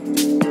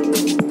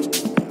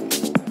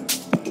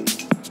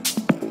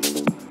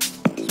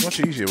 It's much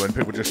easier when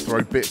people just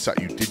throw bits at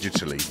you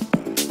digitally.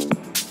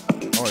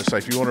 I would say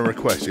if you want to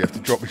request, you have to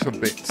drop me some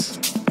bits.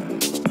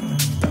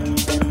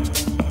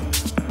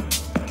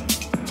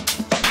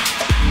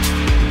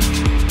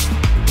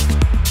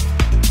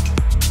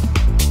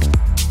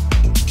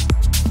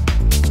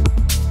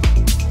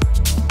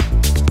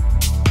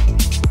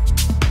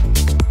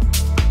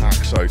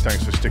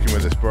 Thanks for sticking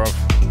with us, bruv.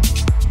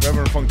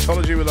 Reverend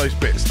Funktology with those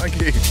bits. Thank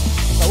you.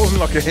 That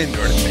wasn't like a hint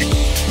or anything.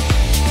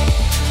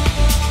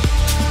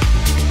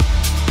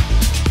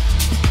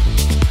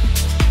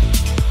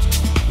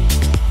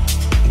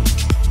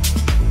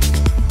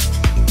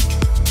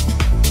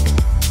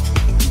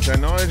 DJ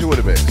Nigel with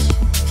the bits.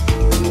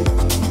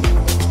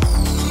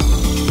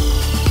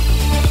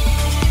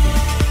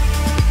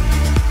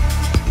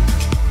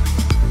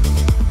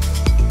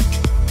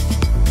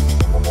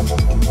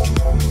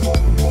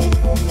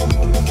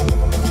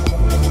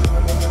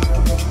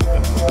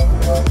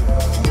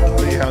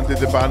 Did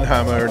the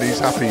Banhammer and he's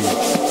happy.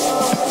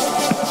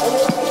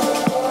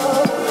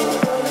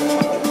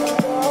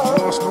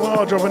 Lost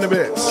Noir dropping the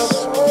bits.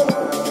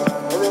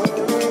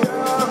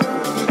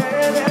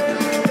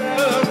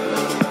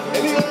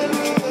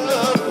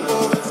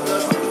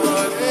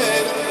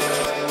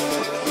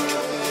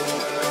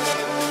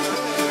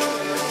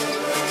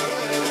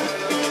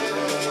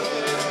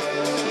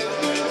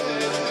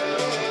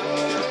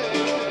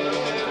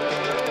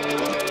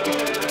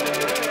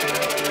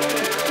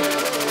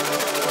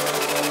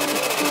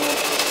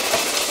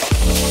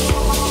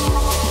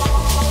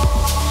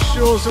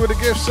 With the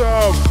gift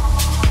sub.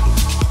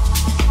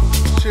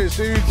 Cheers,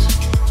 dudes.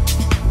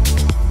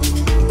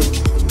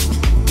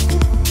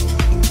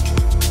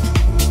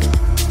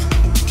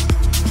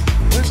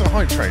 Where's the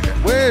hype train?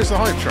 Where's the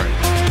hype train?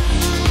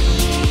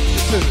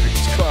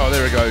 Oh,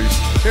 there it goes.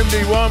 Tim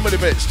D1 with the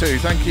bits too.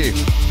 Thank you.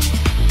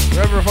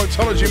 Reverend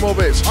Funktology, more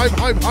bits. Hype,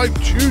 hype, hype.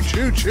 Choo,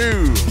 choo,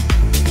 choo.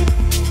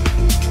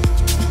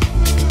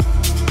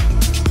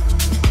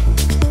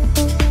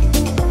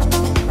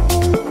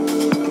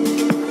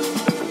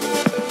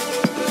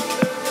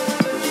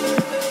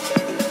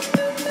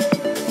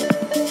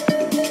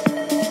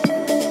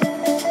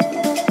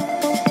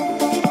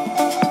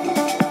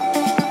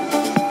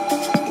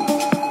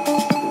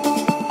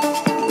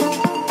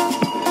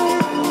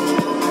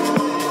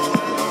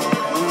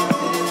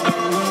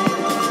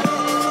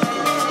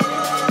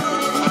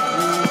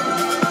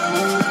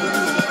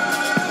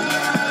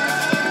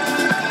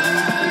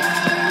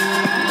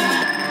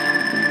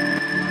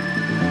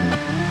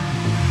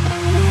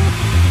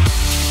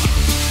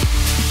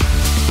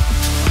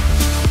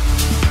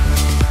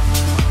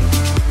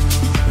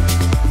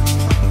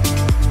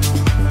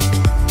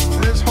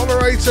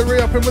 Peter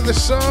re-upping with the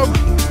sub.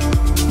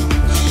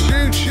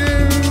 Choo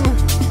choo.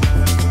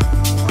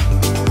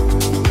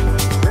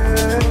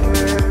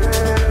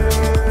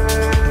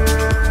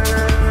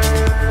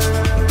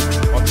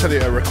 I'll tell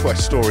you a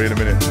request story in a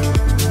minute.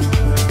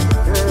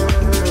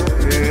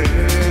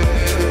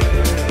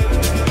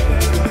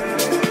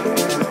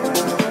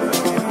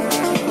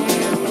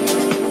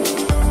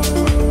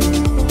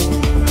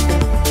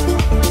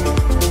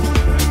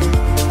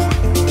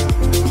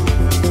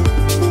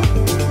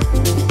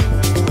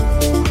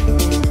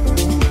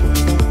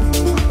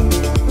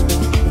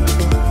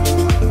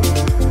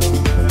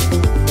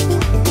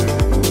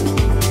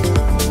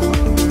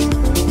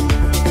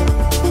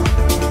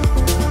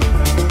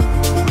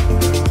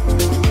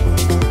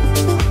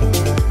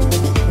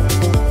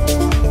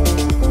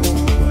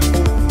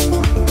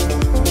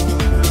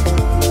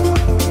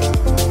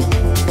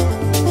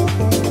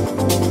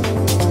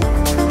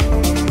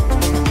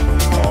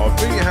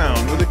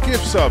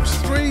 Subs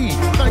 3,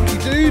 thank you,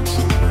 dudes.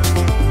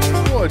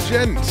 What a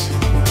gent.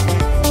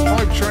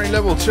 Hype train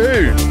level 2.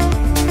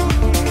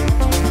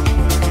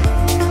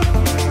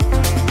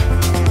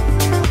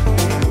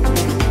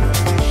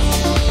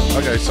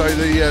 Okay, so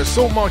the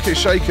Salt Market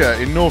Shaker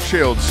in North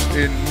Shields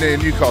near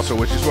Newcastle,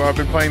 which is where I've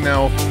been playing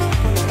now.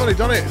 I've only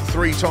done it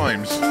 3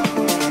 times.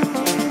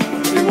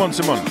 Do once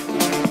a month.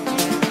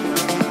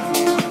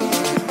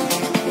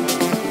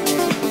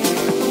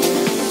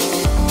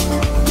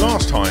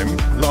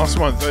 Last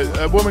month,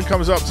 a woman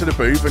comes up to the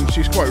booth and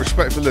she's quite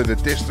respectful of the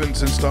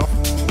distance and stuff.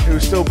 It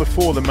was still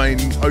before the main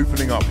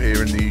opening up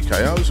here in the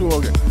UK. I was all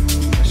good.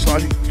 She's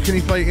like, can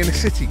you play Inner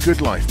City Good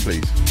Life,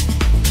 please?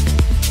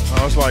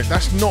 I was like,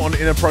 that's not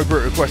an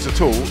inappropriate request at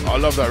all. I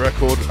love that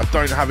record. I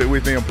don't have it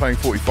with me. I'm playing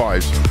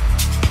 45s.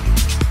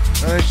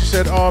 And then she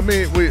said, oh,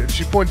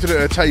 she pointed at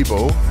her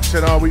table. She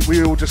said, oh,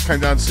 we all just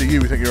came down to see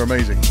you. We think you're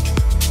amazing.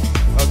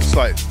 I was just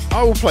like,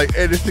 I will play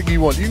anything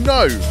you want. You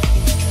know.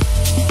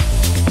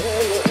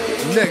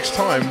 Next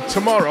time,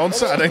 tomorrow on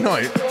Saturday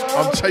night,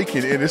 I'm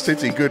taking Inner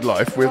City Good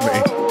Life with me.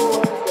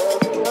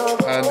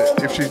 And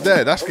if she's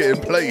there, that's getting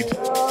played.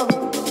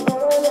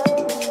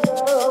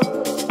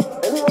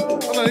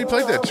 I've only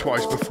played there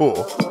twice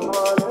before.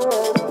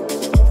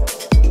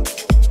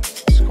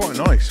 It's quite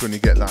nice when you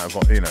get that,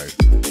 you know,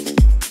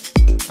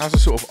 as a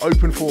sort of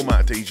open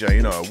format DJ,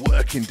 you know, a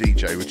working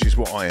DJ, which is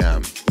what I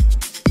am.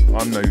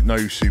 I'm no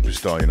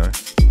superstar, you know.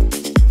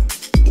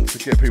 To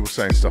get people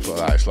saying stuff like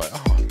that, it's like,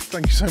 oh,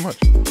 thank you so much.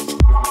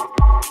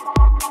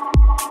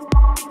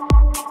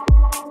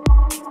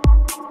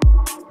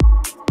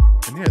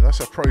 And yeah, that's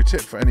a pro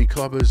tip for any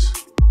clubbers,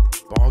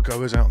 bar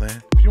goers out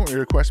there. If you want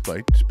your request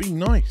played, just be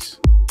nice.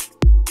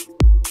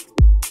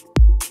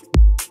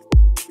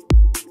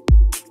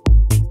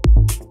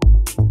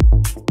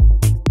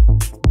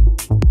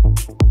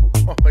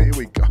 Oh, here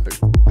we go.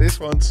 This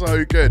one's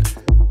so good.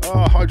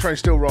 Oh, Hype Train's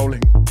still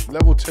rolling.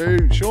 Level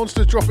 2. Sean's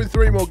just dropping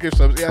 3 more gift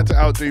subs. He had to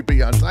outdo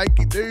Beat. Thank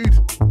you, dude.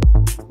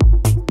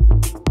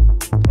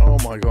 Oh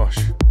my gosh.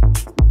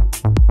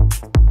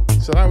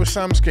 So that was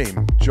Sam's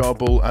Scheme,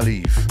 Jahbul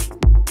Aliev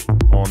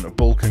on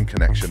Balkan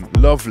Connection.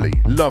 Lovely,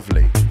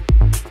 lovely.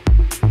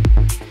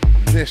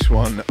 This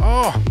one,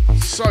 oh,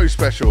 so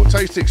special.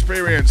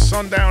 Tastexperience,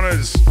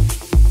 Sundowners.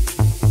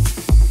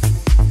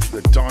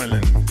 The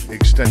Dylhen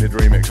extended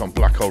remix on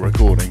Black Hole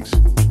Recordings.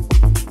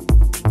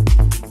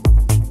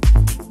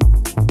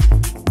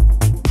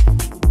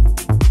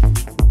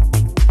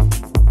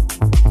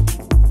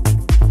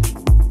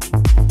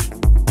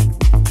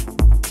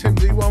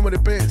 With the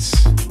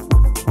bits.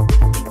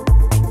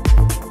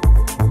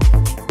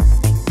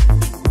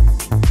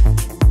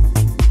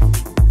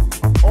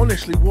 I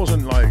honestly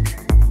wasn't like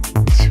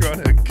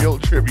trying to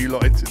guilt trip you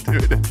like to do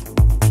it.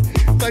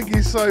 Thank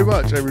you so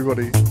much,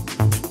 everybody.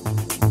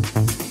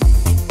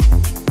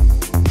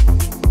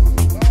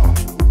 Oh,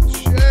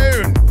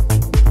 tune.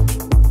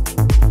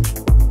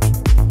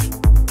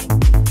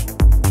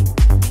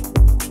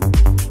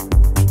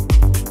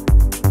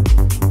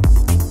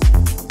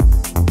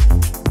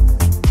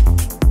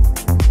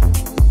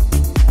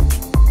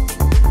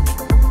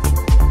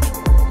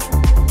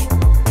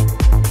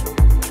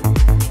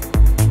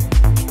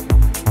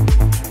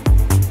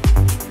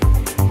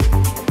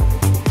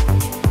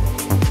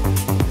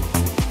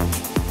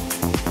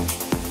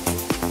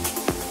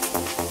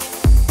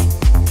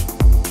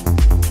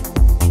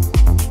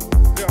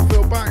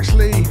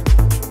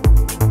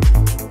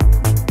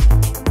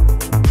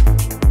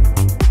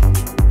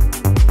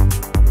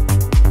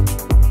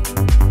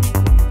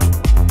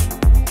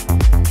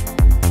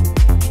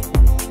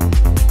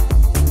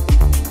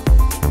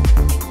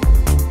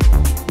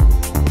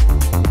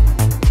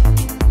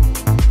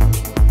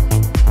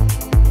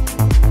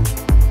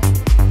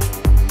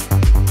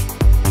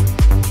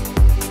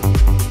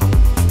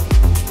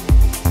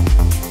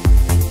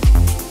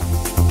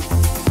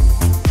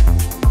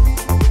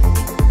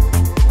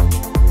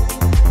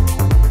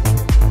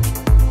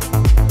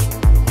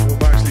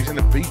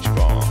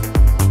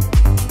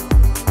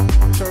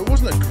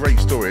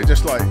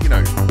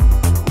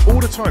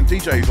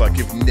 DJs like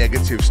give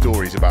negative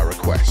stories about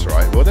requests,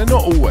 right? Well, they're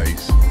not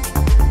always.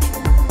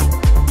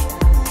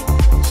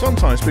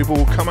 Sometimes people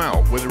will come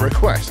out with a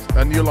request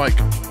and you're like,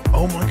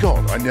 oh my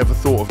god, I never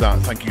thought of that,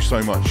 thank you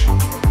so much.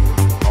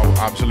 I'll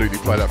absolutely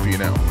play that for you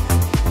now.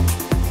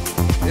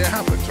 Yeah, it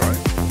happens, right?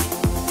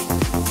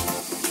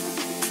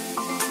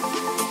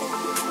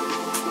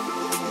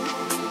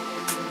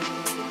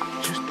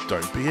 Just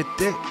don't be a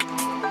dick.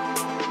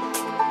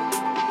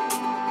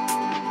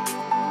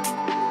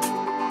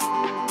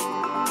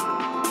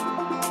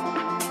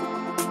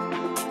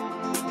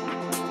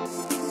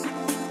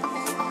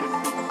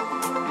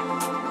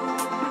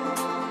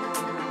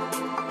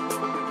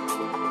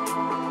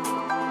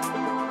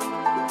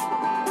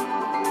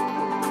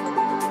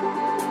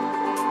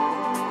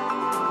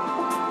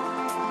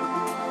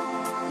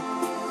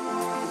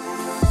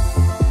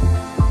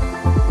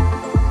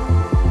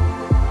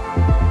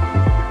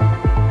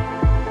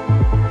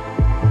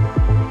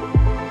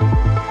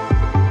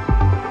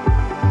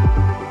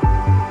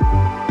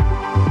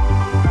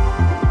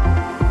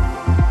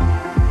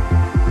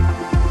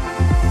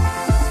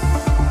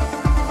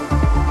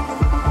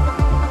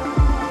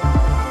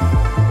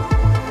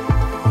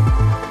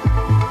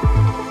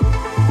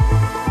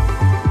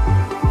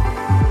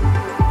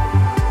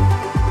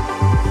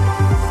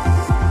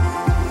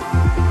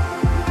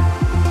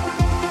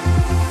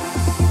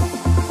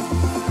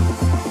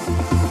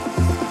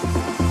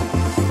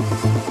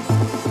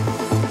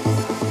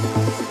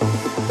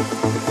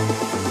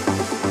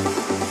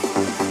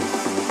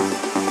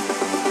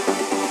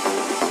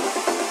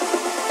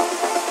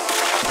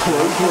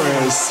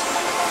 PROGREZZ.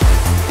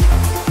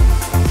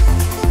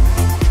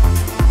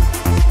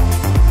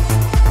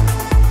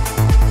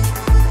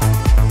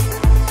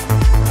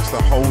 That's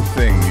the whole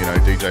thing, you know,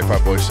 DJ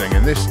Fatboy saying.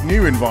 In this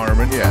new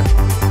environment, yeah,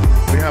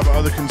 we have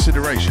other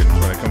considerations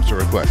when it comes to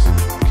requests.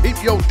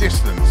 Keep your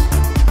distance.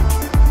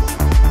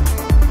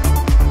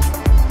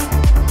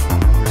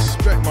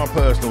 Respect my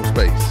personal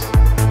space.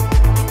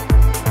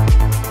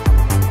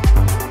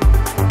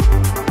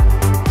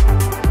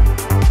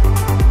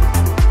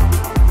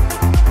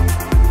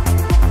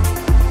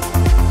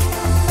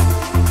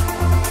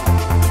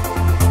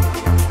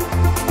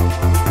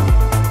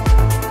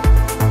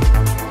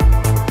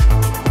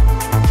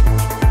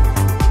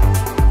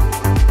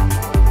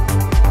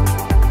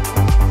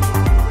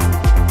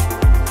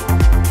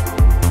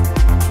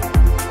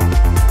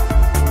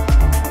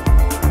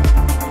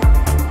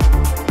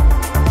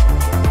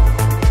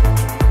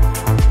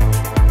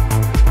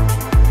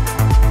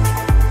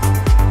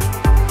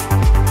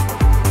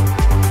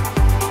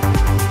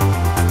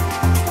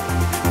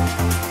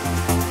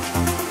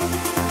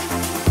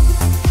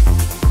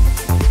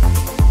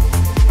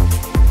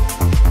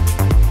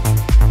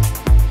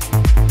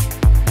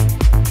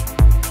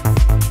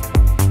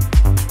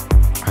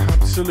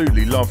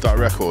 Absolutely love that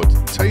record.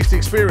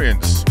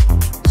 Tastexperience,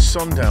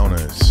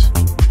 Sundowners,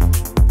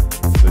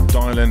 the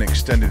Dylhen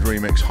extended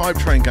remix. Hype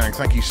Train Gang,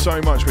 thank you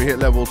so much. We hit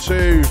level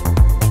 2.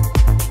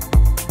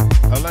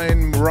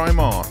 Elaine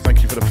Reimar,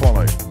 thank you for the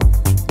follow.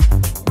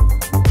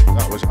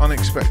 That was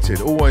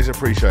unexpected. Always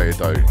appreciated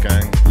though,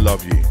 gang.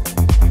 Love you.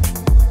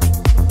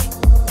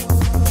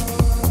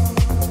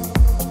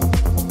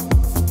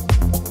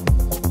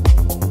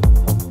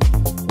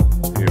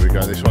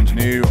 This one's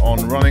new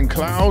on Running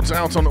Clouds,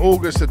 out on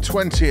August the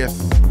 20th.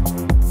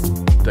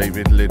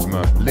 David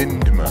Lindmer,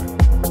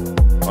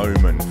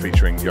 Omen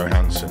featuring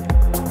Johanson.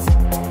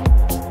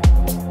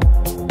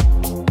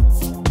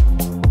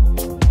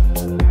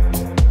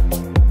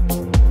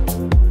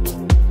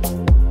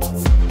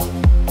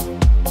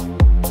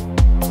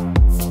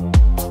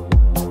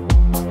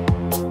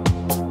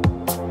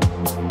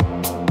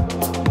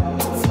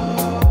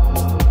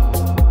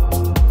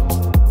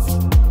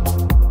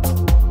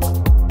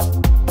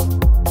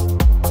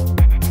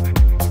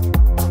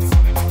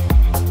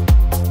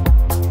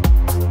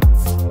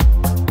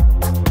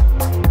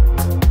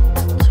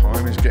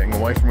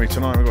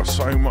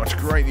 So much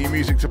great new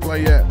music to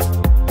play yet.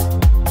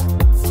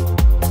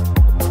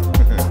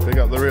 Big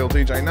up the real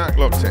DJ Knack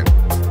locked in.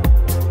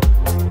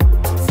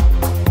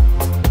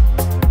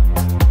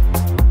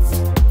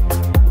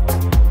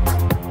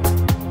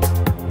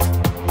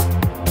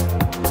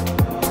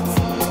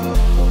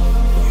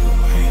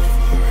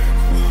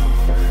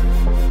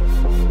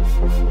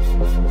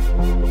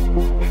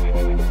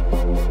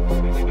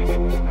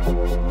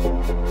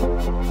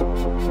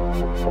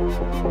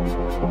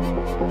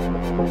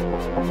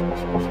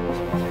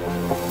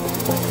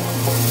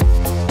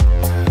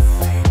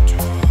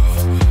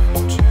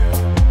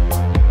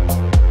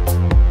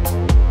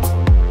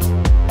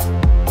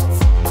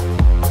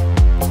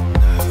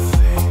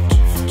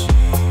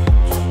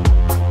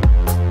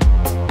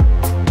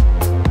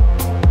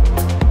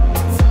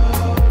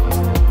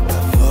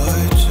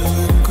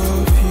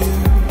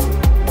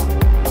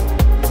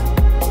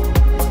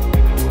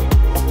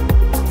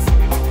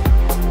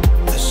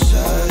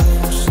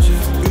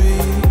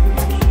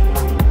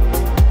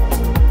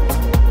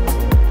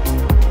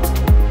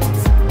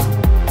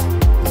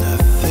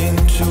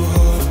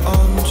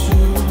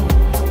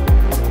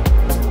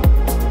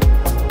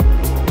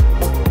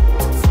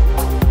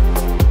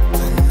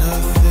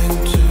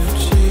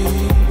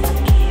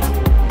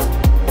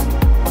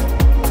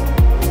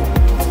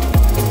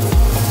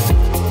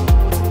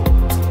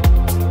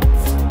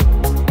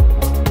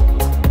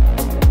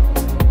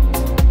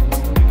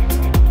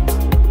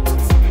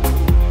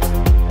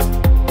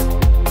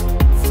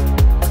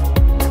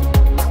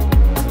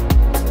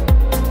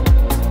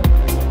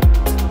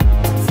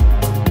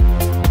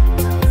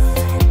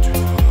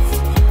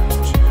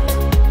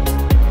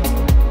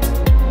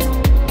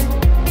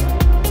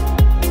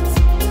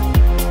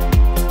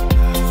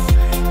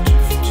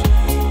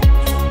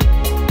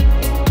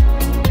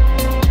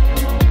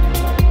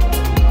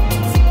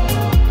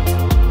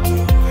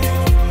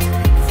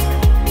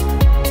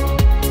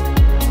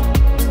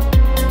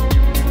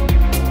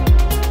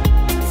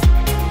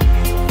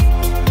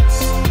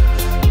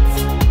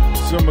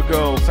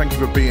 thank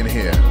you for being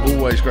here.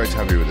 Always great to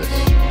have you with us.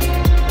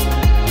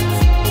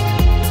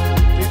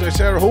 DJ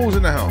Sarah Hall's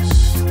in the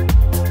house.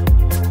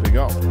 Big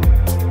up.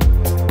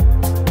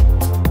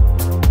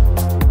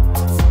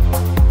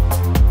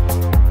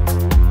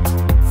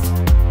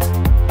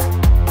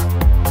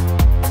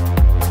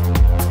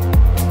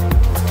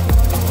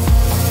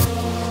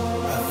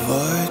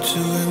 Avoid to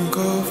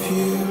engulf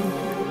you.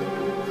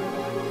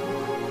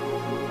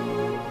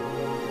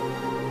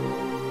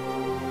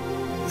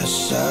 A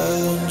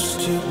silence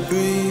to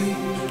breach.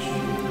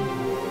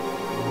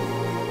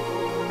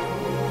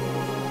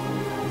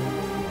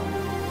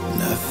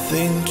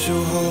 Nothing to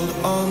hold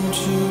on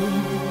to.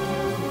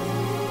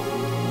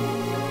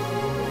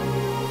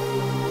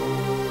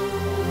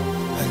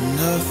 And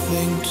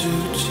nothing to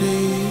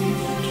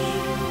teach.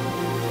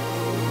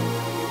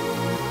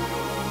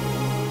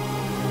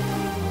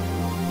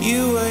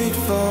 You wait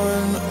for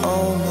an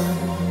omen.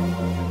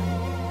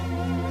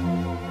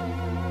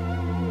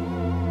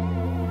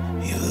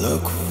 You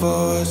look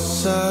for a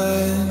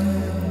sign.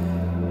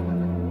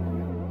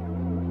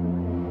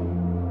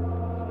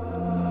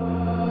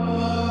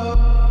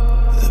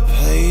 The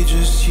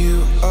pages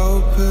you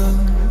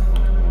opened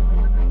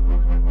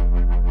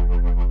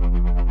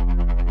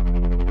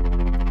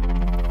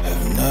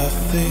have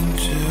nothing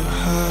to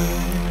hide.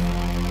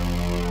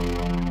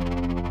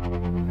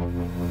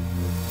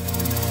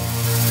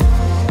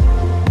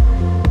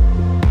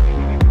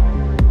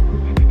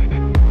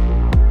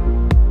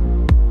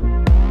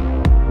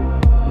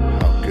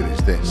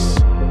 This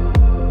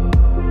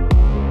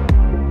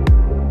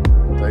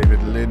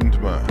David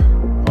Lindmer,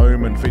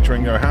 Omen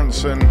featuring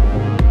Johanson,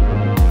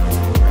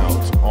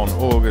 out on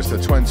August the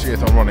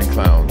 20th on Running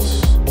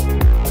Clouds.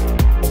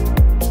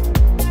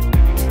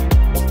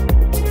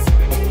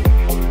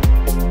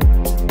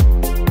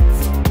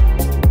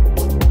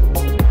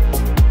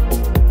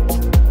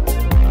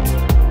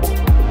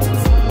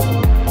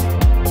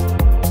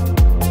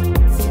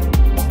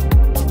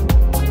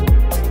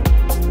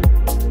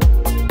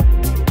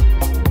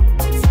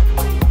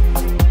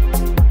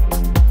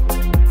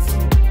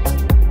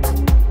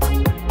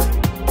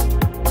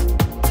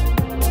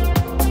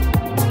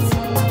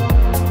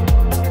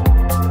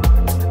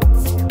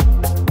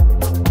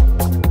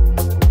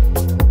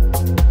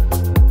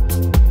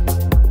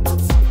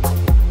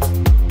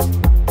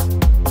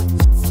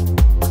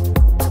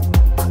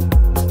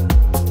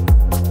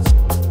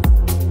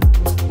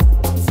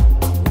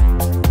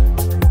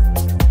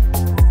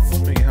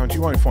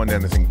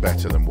 Anything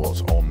better than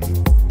what's on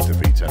the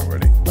V10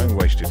 already. Don't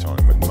waste your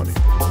time with money.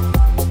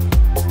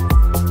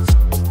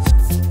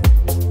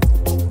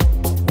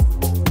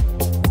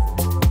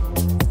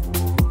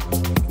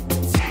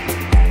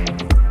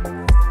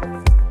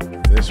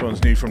 This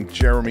one's new from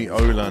Jeremy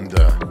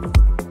Olander,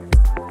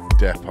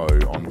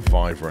 Depot on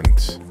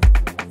Vibrant.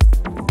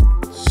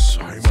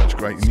 So much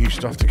great new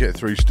stuff to get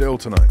through still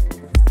tonight.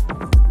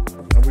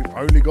 And we've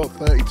only got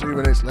 32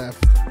 minutes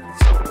left.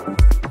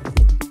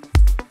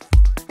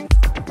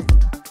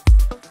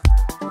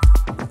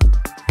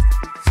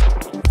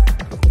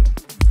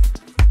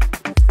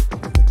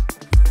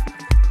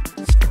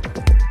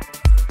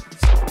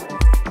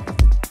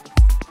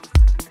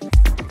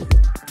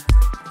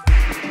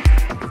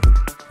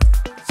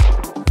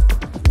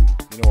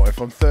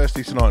 I'm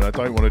thirsty tonight, I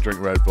don't want to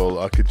drink Red Bull,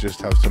 I could just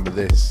have some of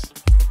this.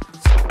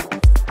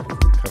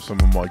 Have some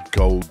of my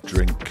gold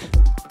drink.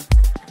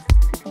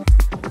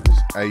 This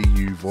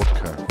AU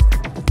vodka.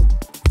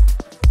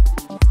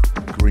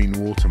 Green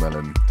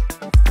watermelon.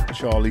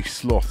 Charlie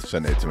Sloth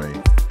sent it to me.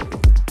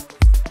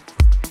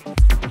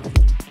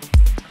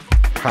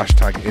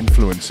 Hashtag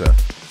influencer.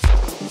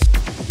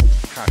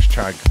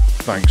 Hashtag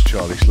thanks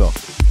Charlie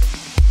Sloth.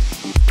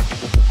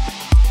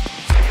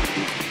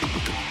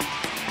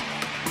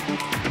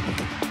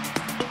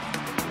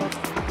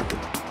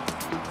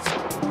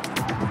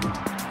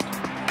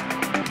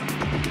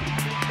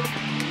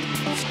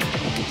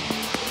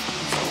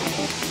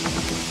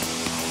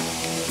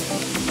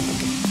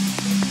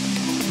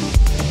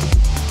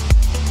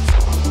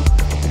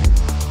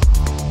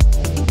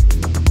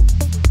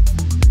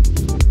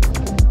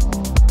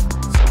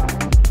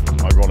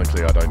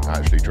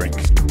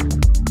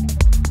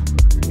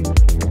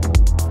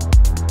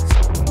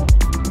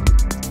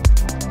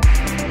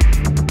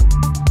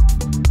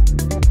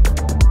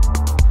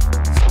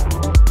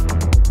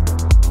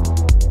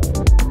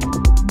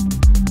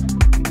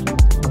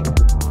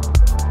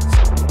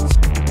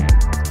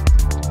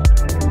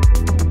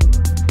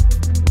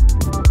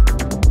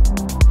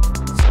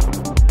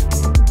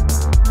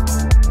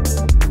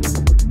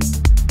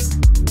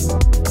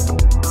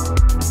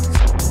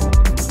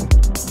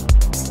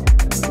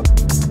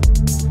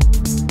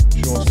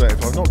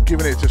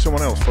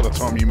 Someone else by the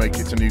time you make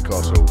it to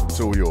Newcastle, it's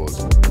all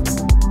yours.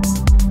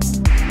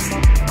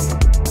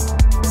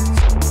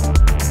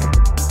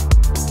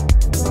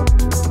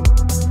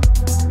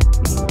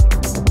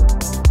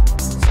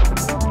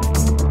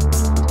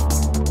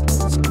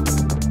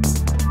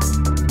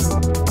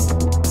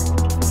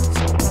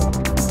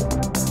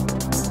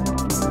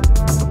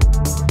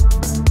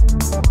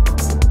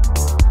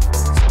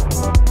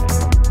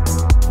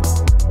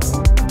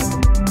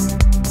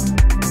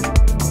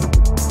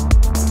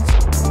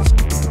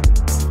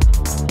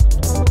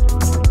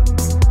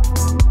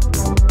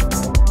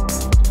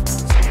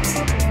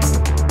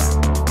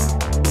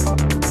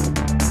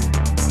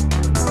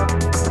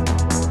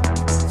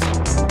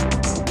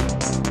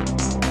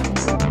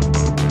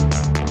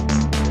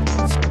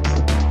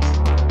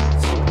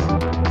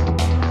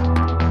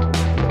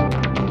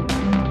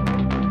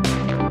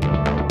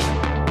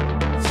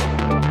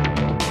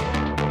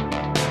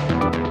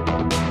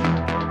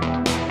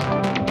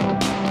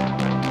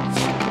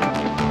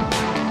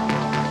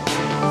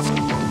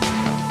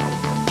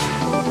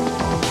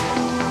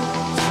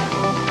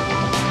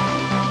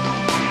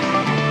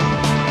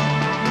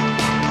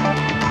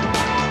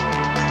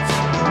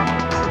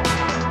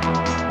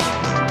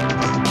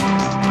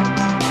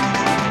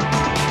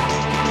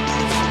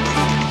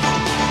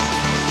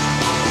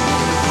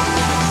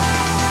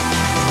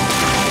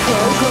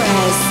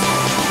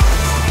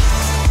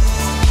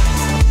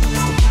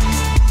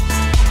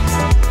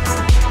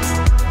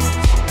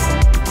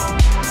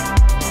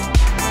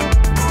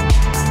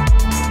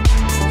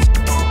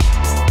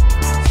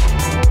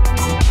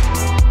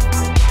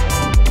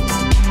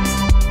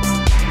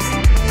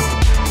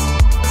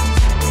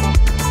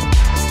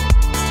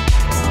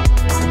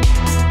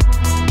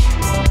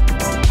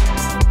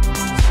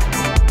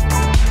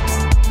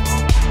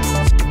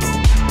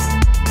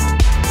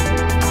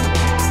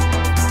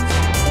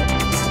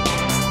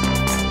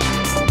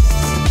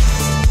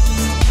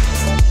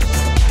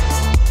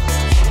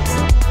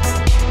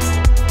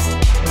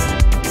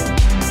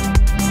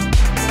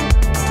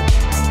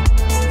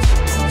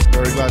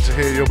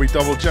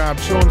 double jab,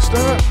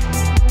 Seanster.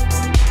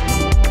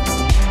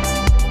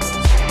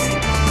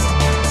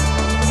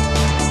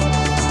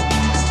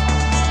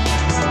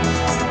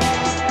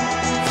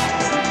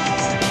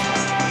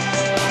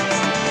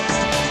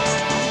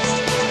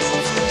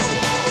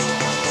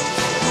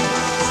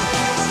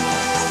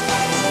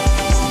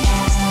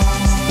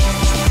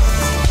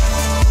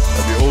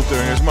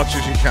 Doing as much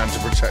as you can to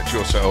protect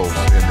yourselves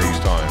in these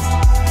times.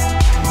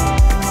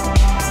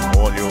 I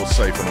want you all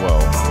safe and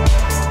well.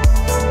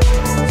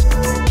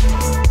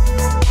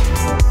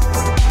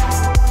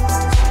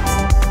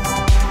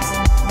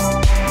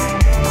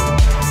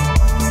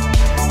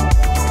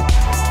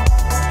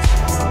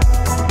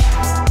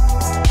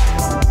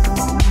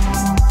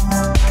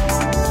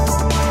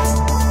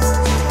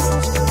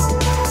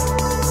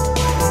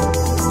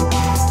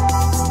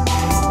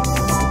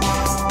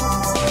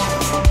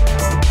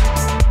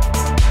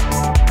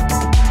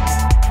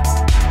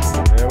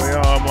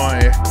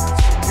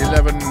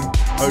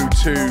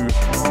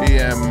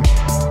 PM,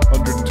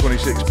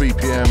 126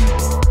 BPM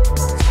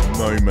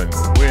moment.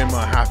 We're in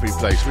my happy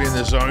place. We're in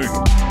the zone.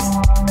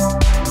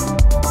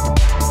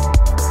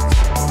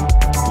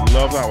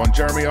 Love that one.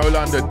 Jeremy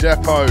Olander,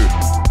 Depot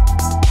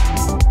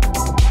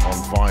on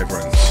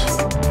Vibrance.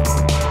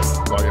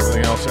 Like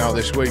everything else out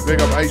this week.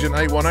 Big up Agent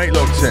 818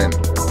 logged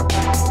in.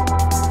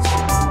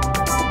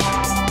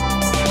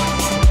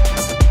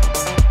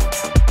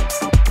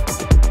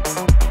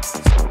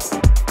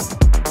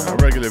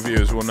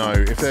 Viewers will know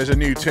if there's a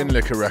new Tin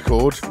Liquor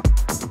record,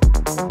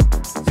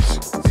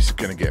 it's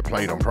going to get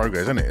played on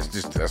PROGREZZ, isn't it? It's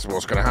just, that's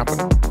what's going to happen.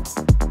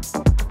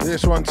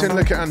 This one, Tin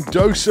Liquor and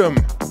Dosum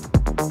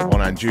on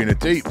Anjuna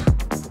Deep.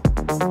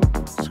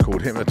 It's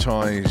called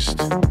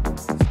Hypnotized,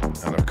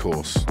 and of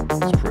course,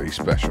 it's pretty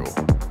special.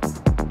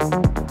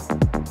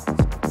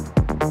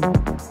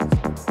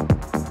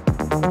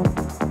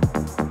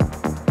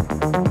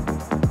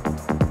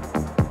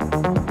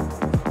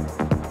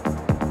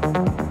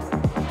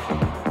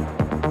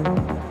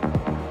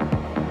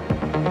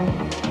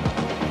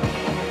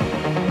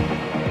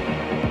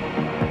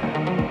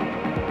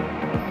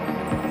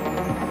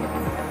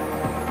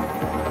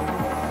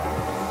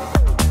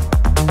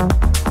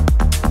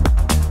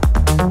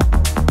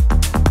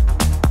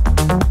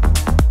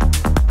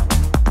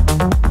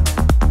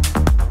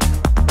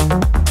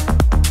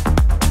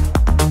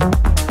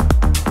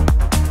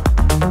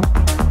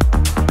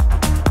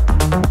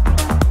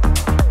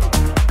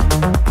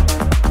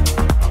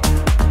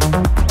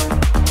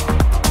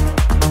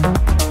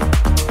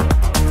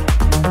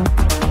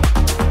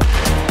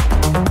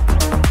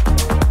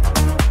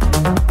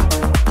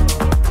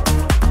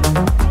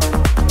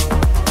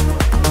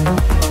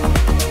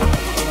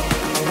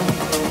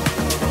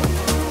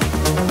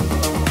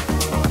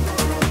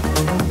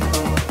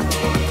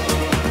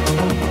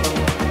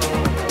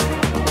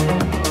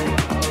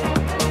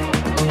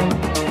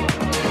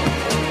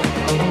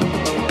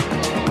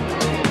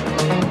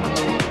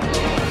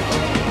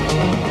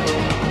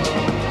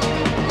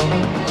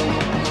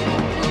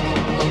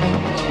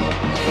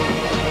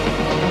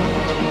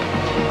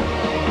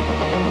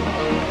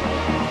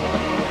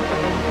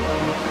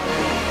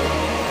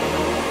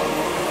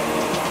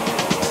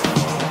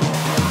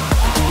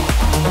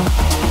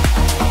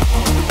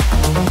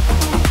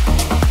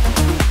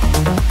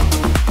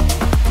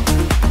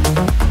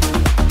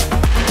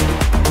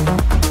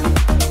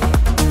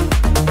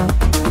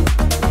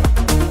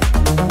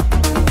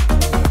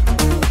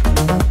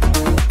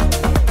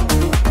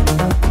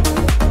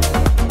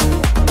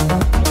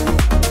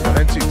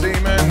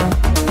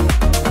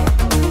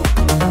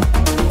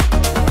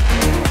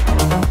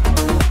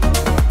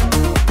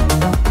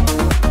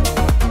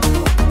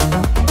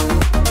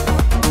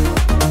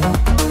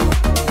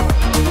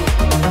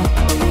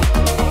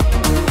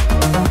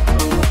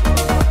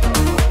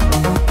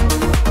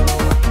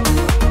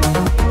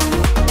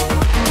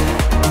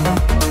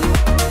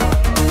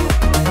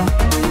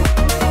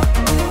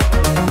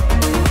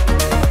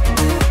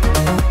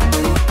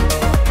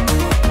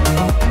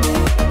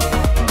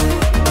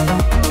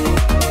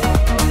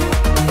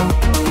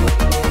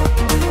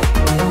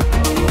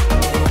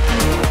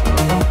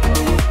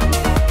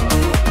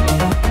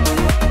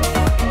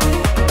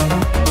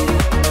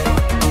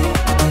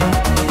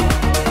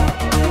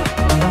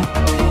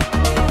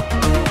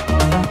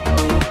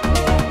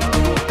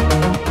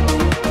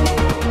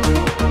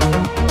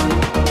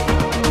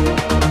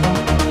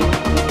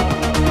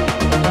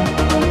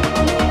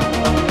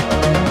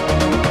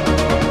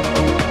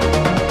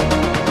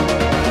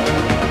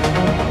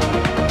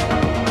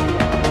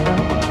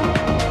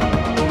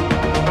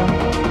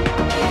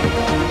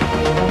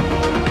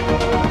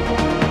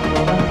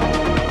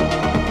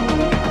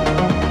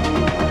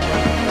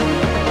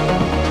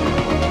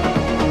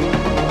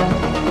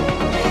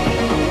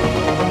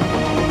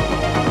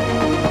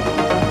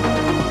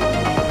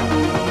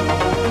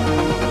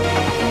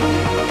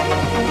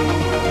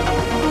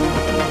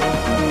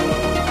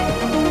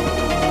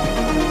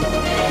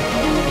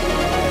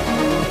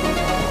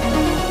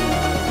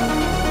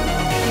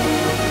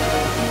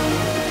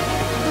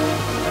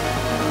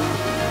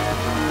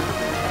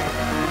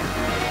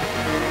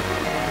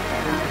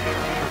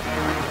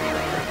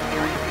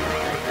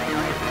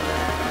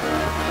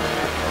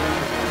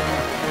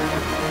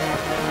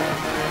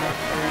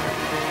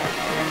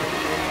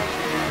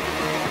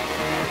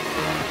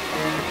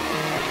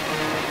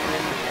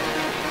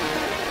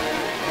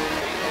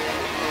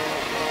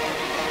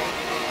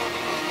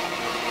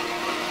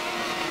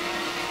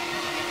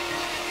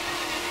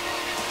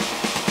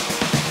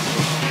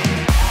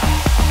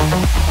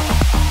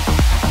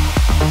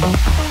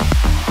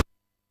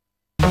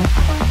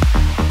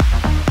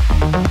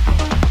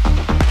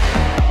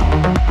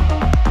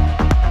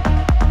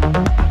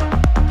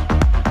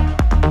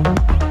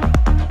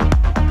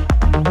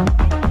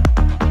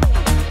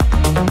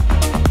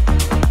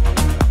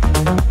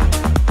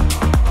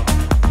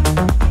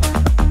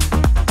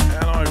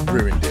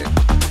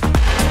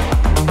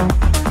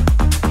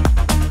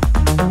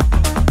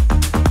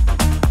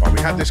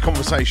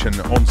 sensation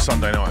on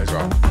Sunday night as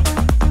well.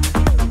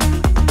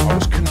 I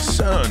was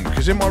concerned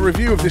because in my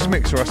review of this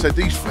mixer I said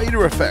these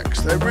fader effects,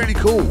 they're really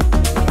cool.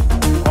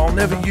 I'll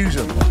never use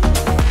them.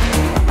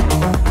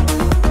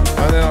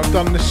 And then I've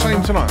done the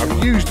same tonight.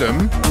 I've used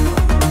them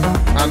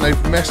and they've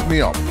messed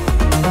me up.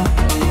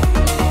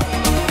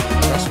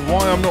 That's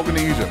why I'm not going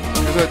to use them.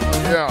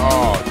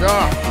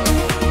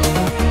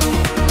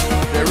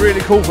 They're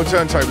really cool for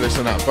turntablists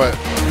and that, but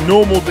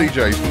normal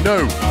DJs,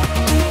 no.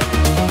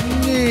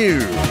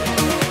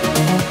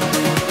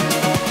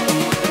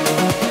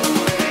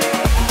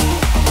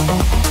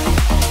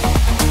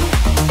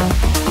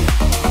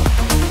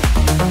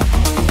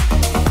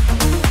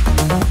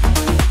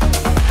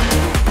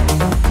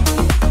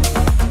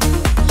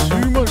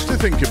 Too much to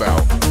think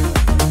about.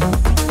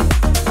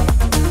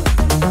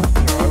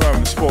 I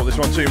haven't spoiled this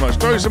one too much.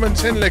 Grossman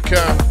Tin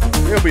Liquor.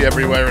 He'll be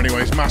everywhere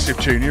anyways. Massive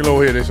tune. You'll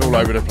all hear this all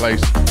over the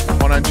place.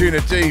 On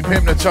Anjuna Deep,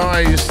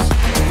 Hypnotised.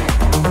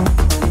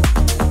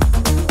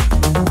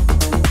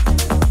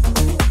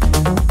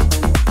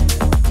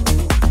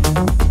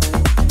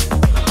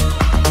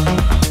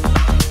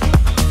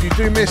 If you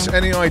do miss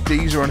any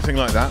IDs or anything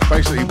like that,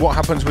 basically what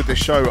happens with this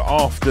show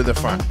after the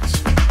fact.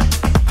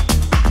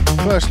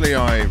 Firstly,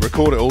 I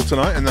record it all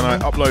tonight and then I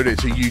upload it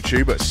to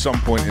YouTube at some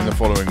point in the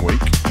following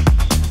week.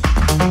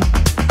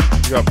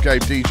 Up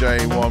Gabe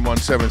DJ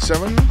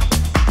 1177,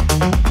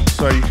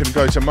 so you can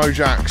go to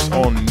Mojax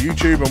on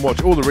YouTube and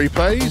watch all the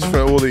replays for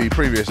all the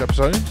previous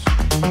episodes,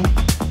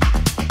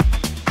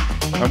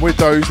 and with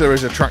those there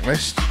is a track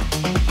list.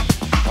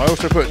 I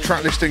also put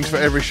track listings for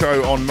every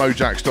show on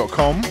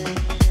mojax.com,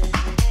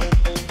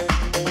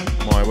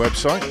 my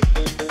website,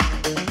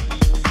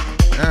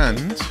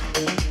 and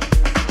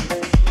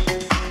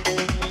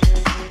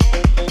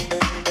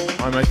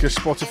I make a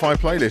Spotify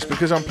playlist.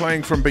 Because I'm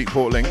playing from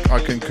Beatport Link, I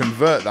can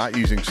convert that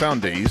using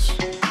Soundees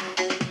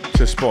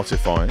to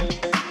Spotify.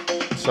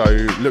 So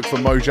look for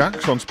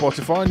Mojax on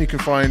Spotify and you can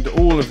find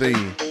all of the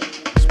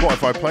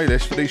Spotify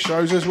playlists for these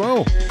shows as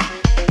well.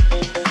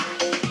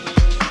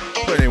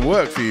 Putting in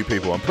work for you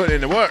people, I'm putting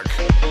in the work.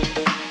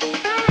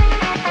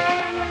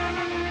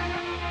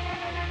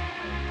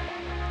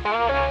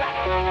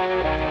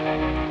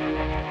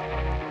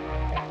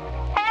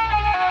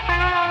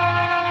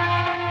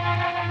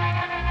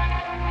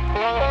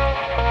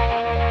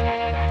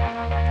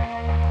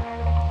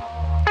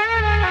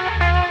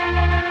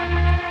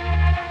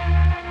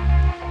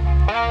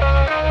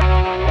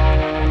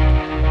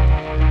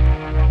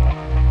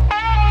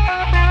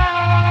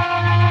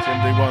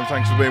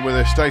 Thanks for being with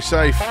us. Stay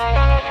safe.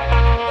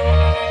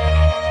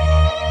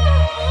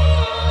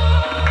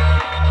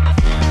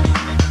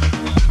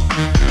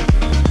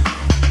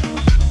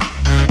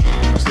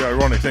 That's the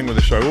ironic thing with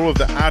the show. All of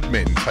the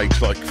admin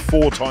takes like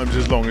 4 times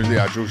as long as the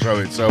actual show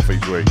itself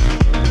each week.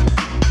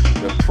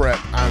 The prep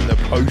and the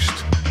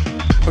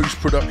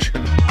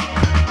post-production.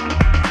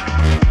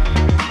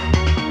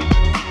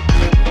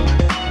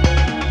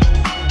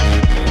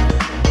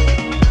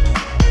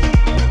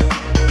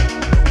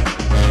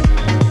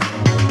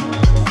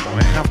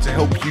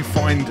 Help you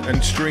find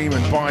and stream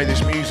and buy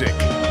this music.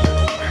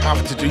 I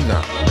have to do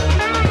that.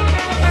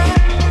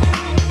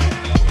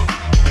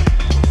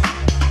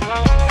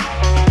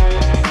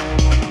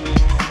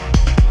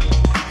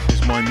 This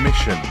is my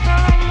mission.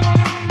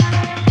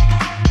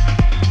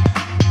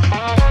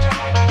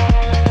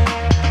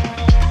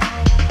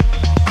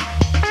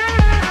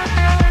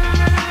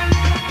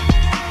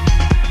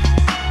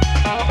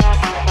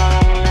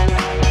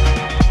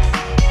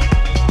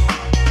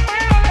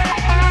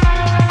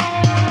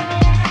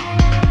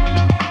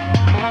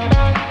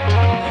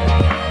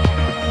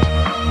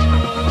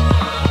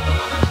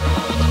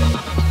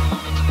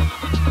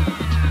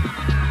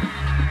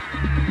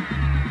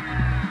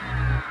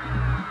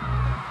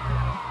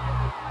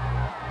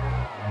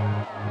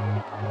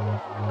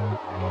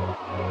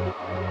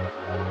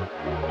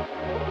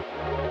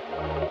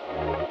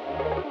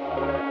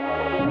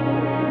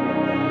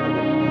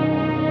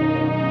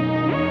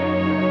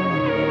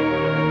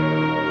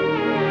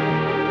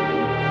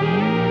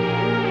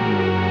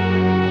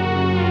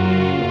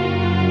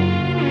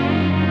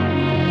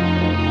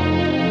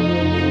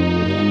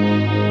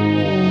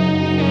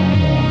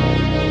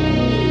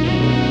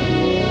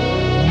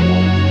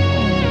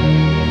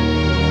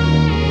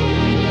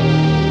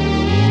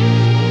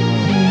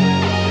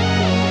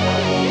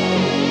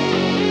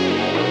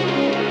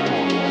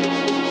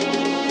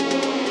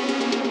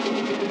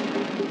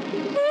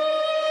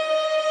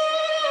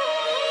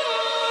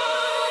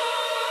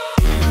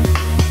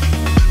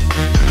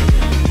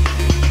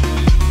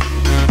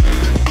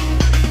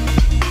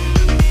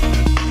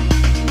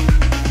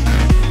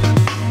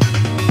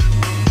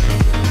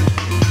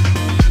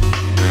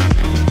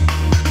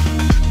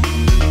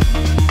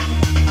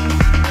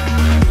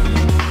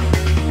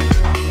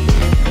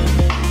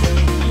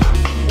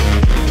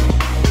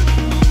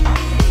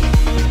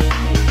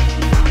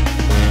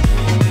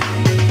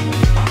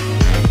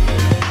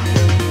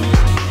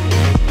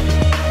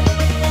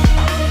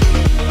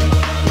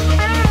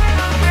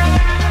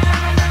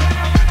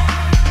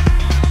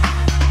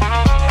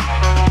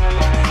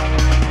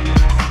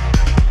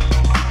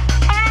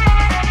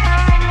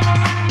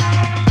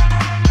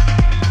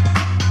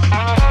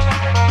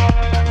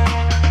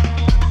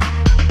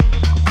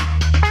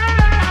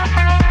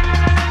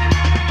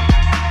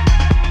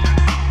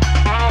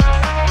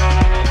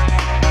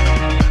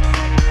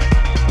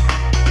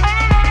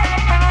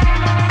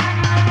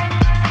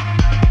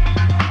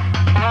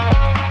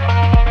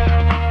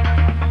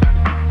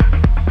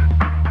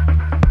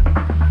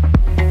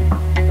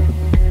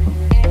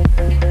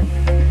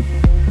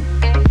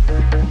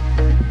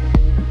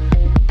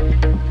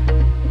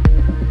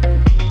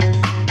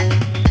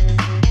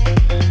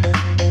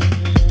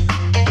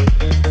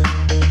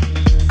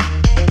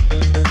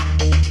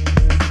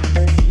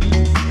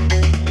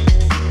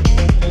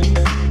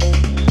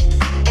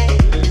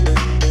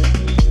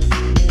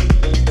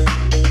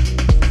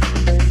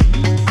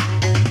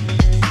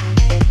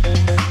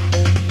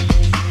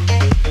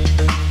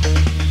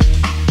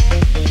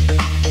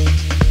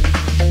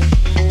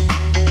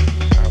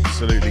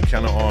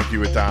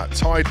 that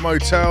Tide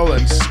Motel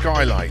and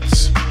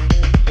Skylights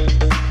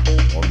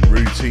on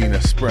Routine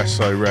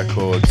Espresso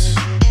Records.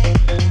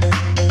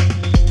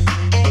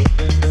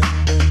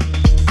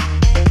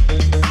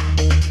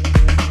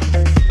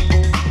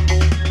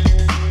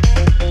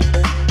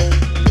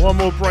 One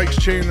more breaks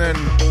tune then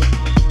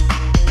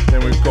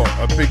we've got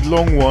a big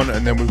long one,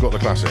 and then we've got the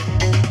classic.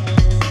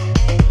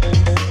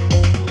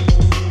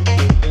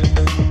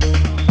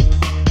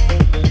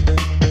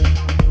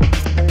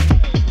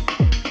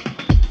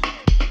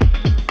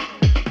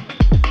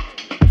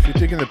 If you're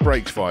digging the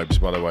breaks vibes,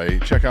 by the way,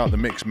 check out the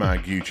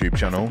Mixmag YouTube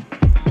channel.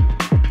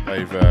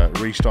 They've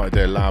restarted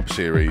their lab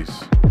series.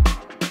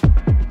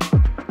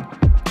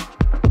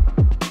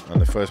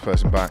 And the first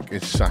person back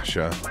is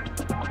Sasha,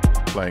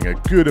 playing a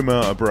good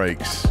amount of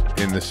breaks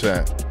in the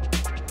set.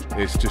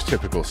 It's just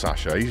typical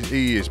Sasha.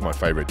 He is my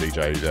favourite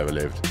DJ who's ever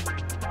lived.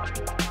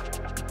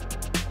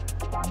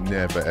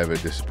 Never ever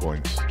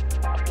disappoints.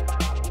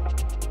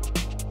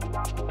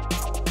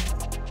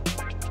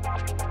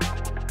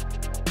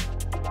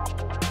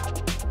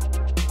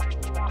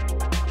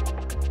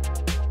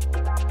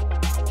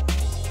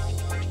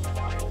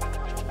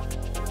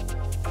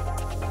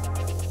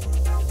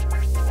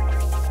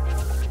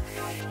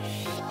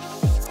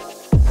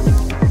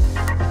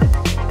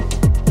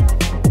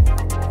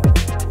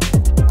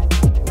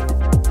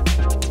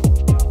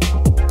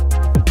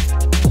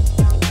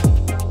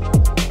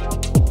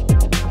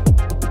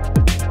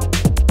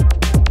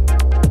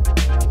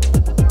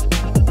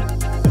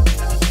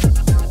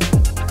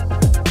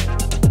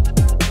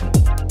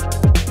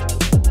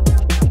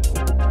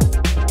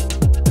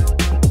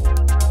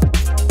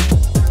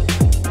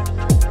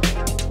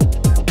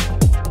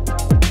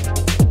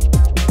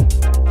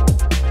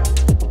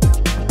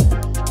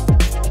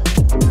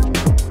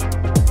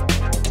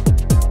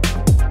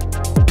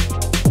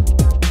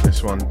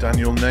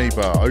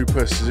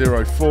 Opus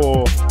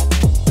 04.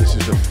 This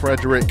is the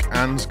Frederick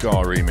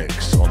Ansgar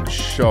remix on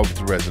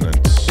Shoved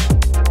Resonance.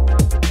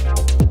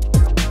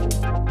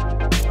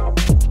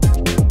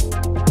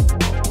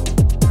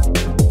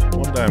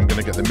 One day I'm going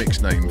to get the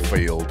mix name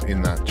field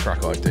in that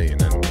track ID,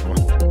 and then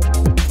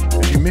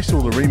if you miss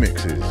all the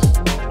remixes,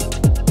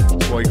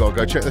 that's why you got to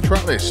go check the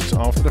track list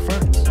after the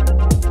fact.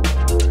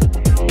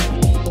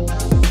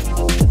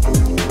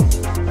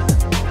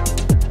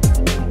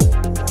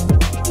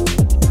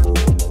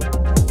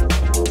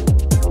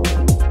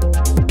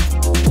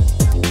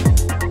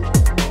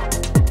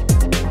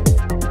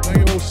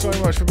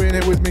 For being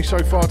here with me so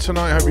far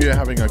tonight. Hope you're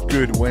having a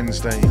good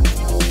Wednesday,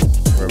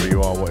 wherever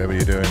you are, whatever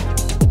you're doing.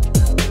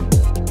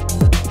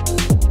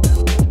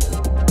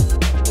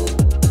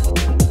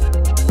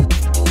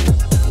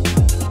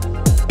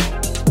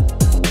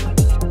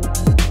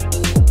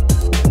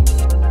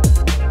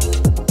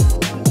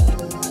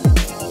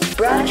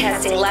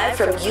 Broadcasting live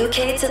from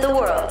UK to the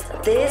world,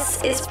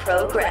 this is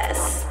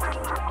PROGREZZ.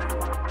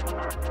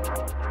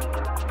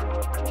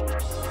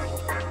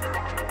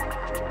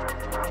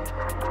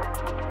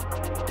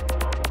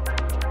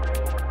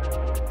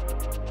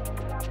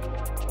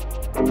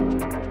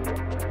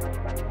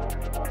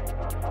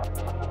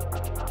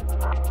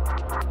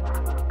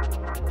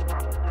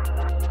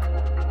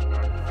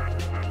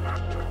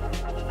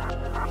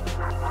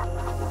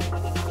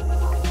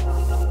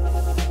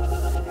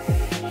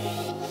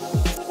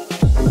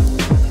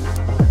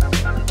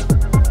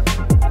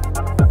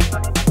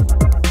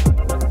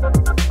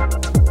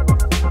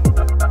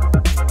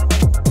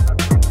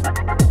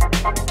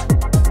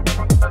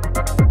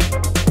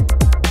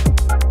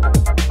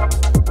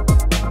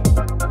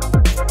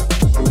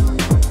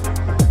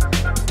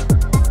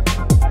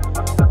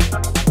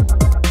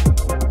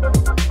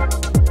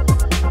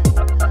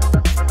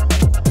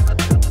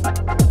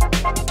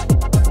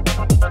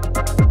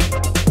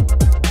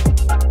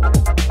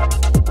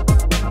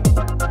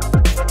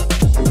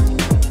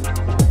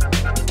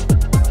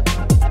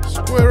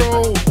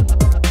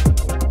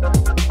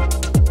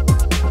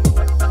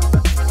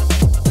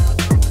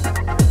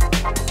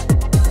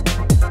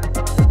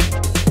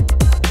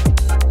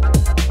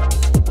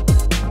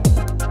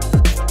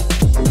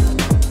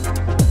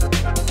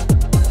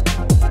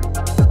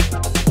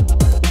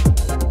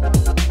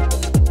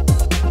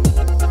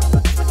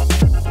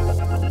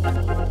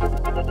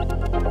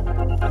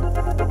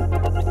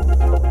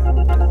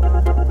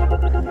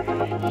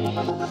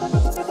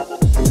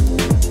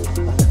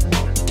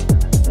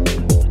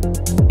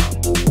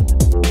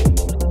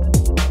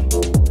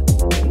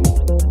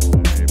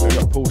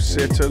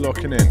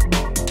 Locking in.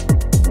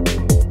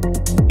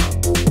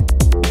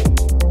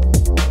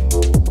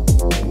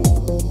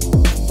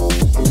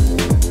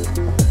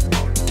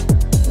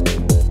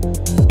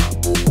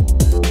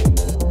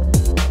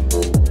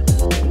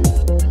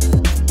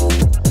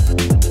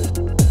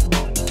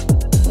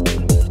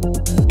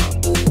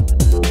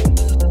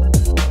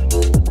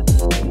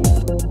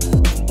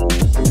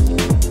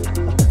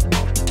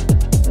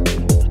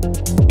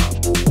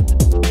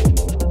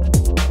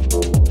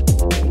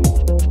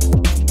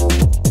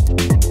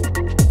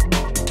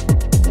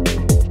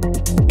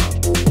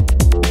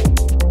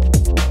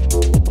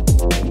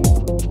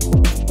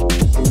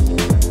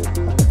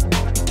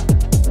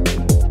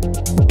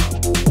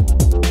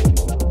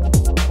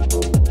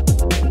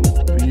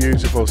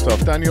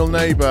 Daniel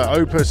Neighbour,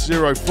 Opus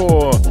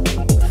 04,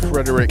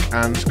 Frederick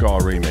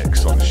Ansgar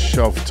remix on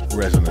Shoved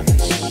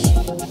Resonance.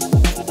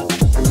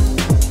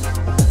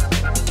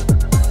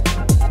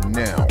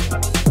 Now,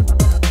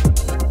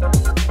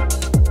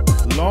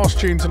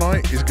 last tune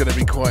tonight is going to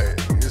be quite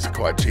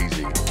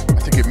cheesy. I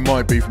think it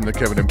might be from the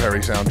Kevin and Perry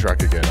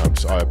soundtrack again.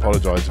 I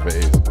apologise if it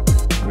is.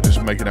 We're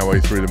just making our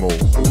way through them all.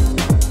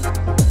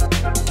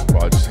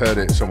 But I just heard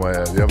it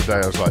somewhere the other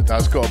day. I was like,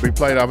 that's got to be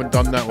played. I haven't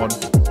done that one.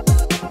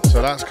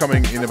 So that's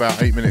coming in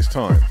about 8 minutes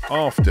time.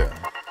 After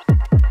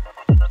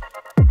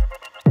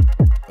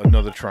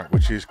another track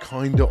which is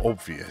kind of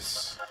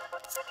obvious.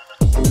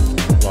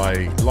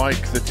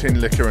 Like the Tin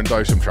Liquor and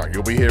Dosum track.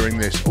 You'll be hearing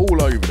this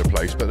all over the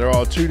place, but there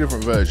are two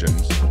different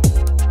versions.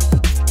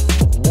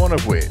 One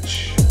of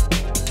which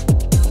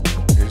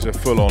is a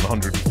full-on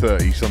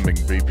 130 something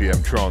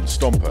BPM trance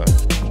stomper.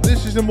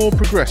 This is a more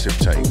progressive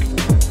take.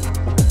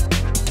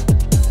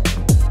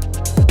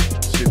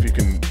 See if you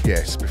can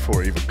guess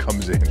before it even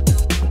comes in.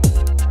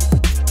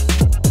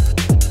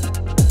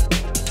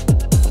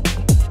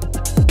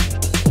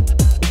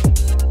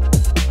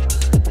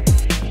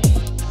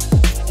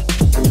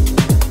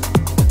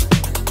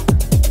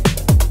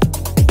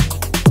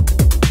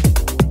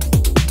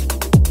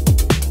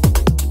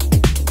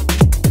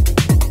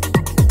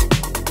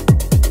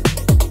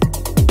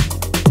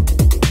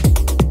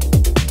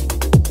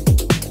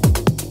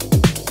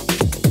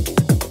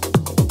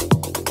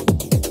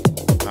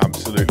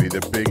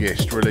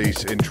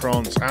 Release in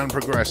trance and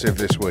progressive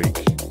this week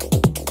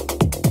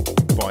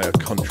by a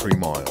country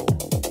mile.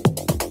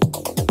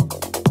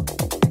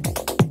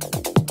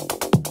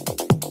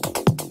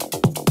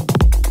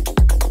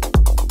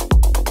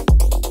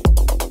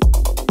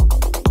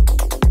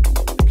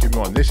 Keep in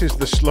mind, this is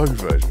the slow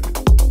version.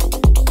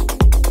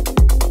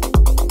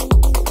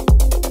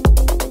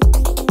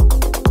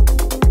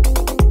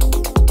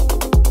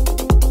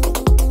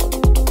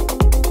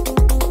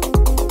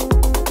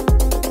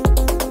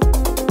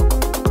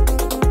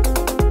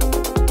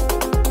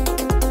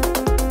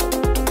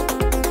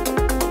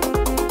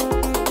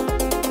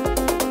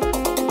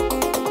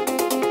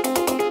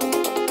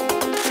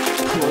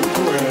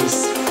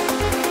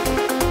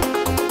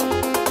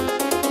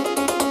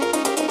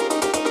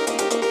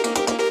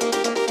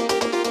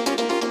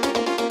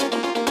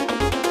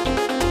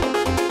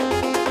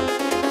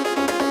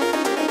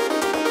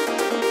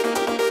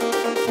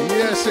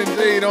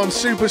 On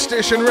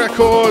Superstition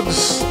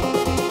Records,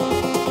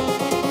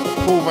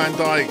 Paul Van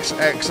Dyke's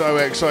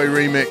XOXO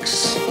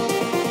remix,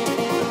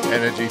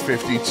 Energy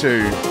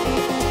 52,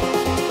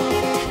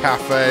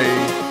 Cafe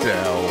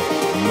Del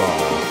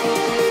Mar.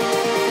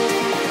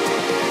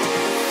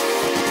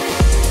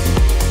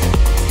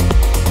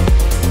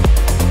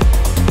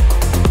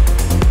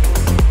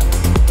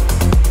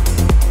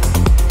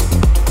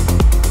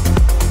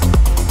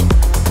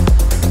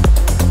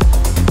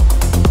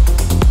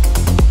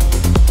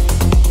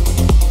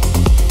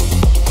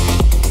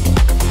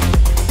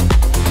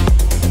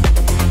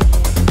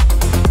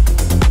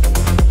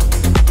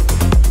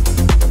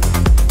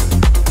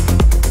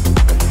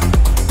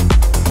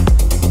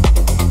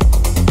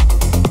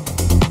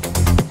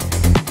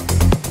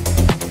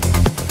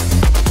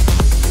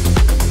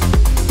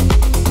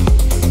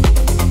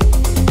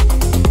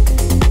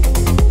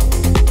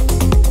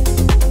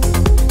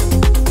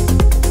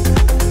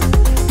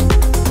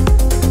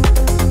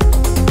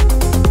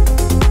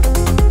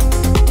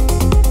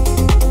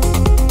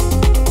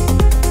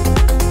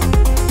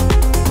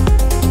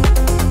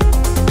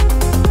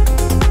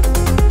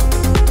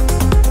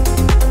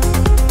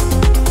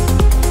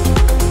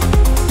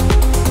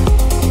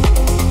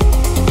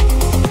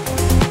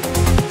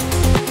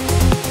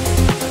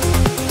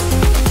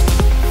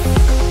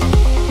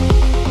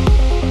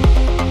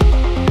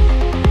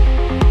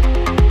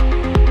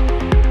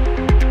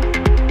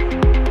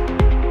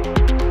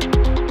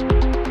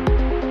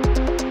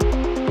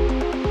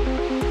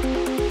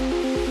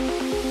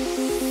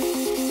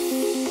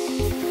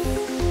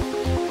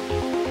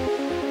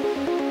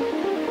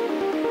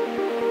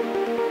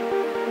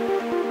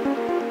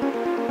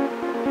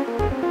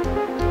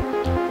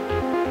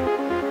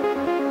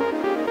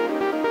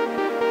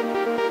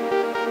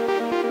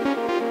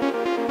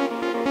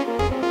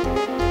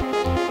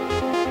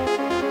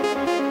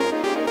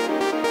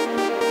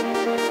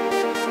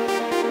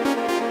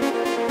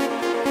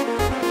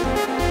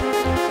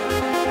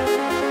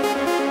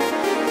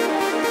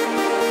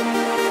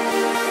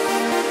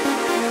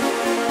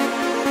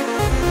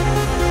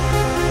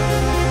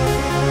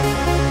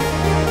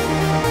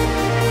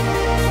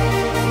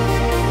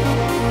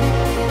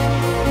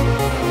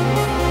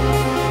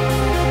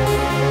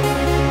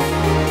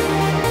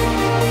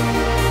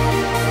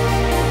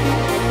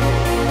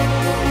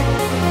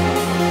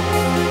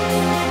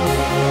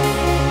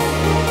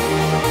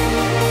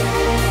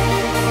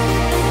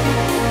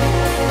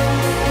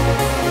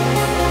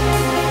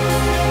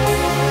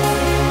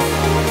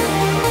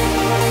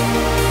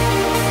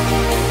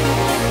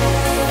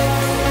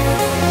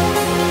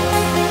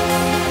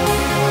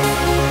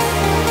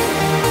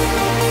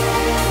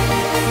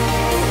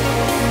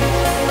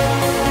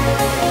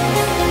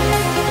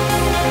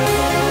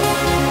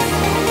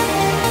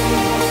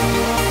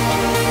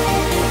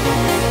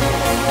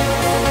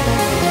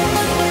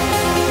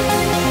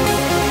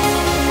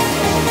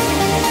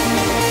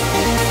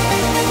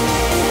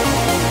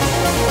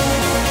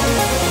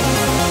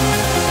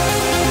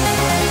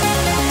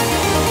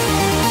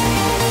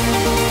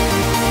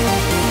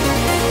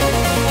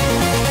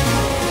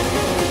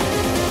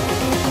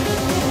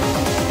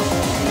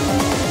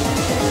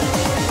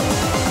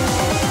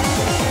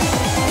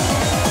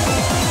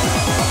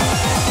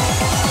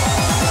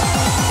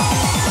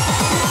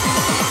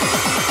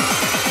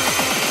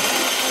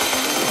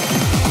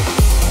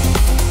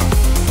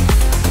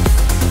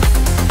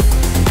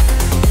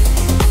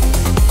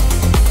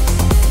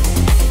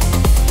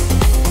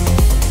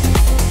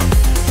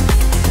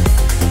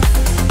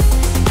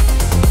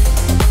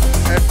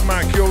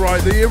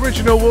 right, the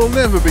original will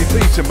never be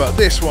beaten, but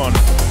this one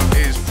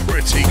is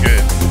pretty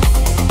good.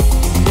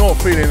 Not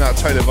feeling that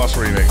Taylor Bus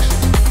remix.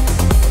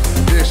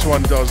 This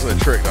one does the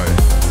trick though.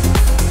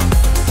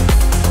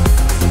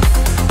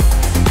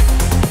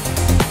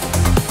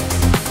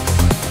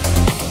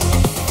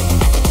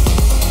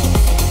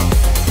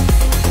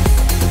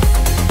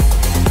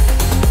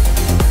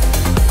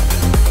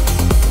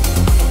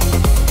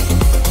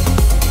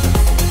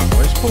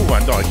 Paul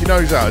Van Dyke, he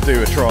knows how to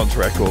do a trance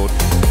record.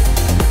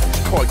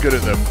 He's quite good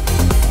at them.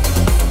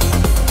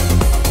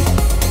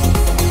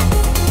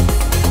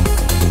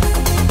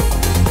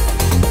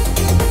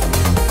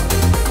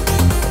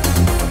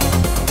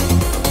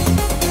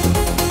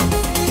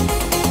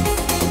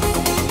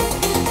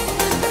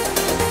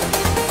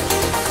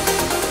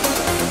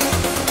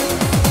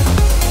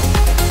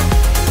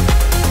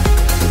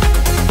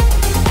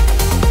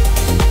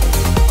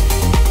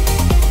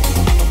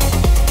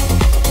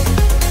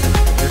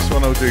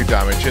 Do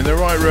damage in the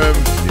right room.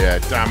 Yeah,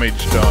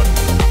 damage done.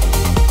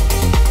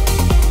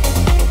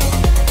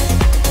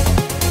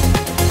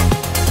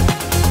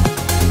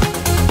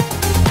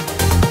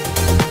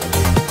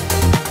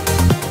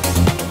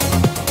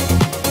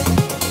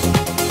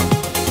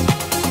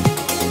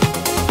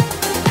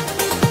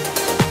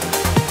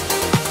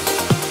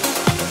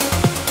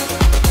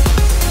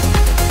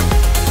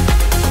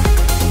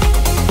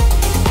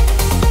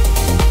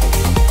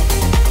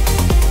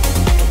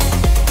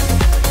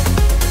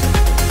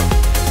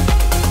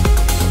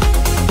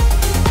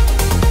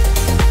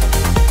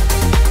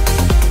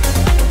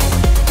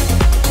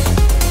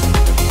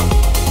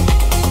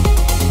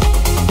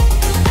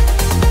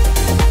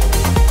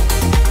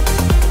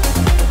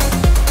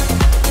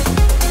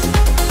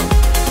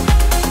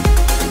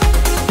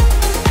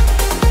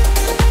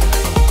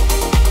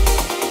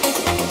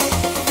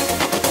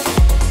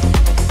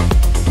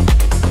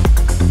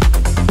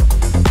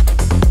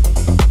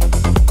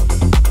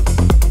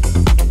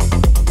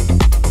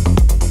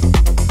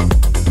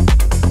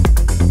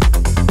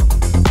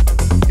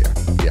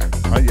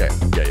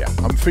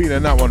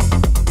 Feeling that one.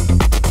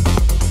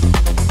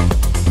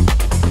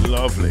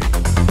 Lovely.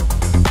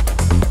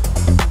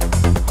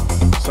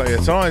 So yeah,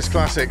 tonight's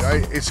classic.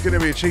 It's going to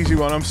be a cheesy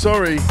one. I'm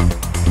sorry.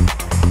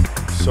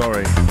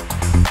 Sorry.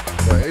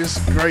 But it's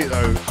great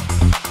though.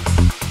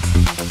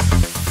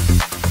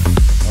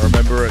 I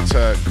remember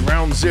at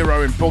Ground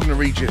Zero in Bognor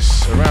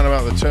Regis, around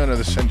about the turn of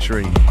the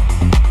century,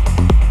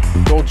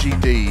 Dodgy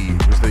D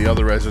was the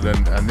other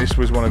resident, and this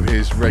was one of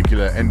his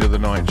regular end of the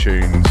night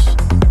tunes.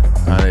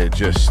 And it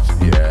just,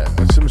 yeah,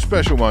 some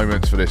special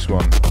moments for this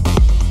one.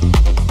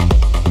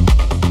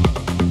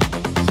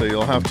 So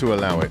you'll have to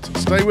allow it.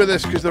 Stay with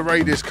us because the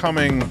raid is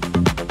coming.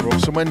 We're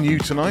off somewhere new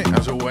tonight,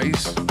 as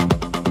always.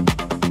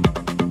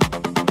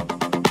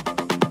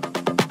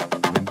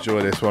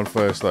 Enjoy this one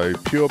first though.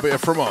 Pure bit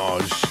of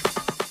fromage.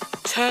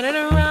 Turn it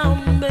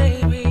around,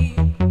 baby.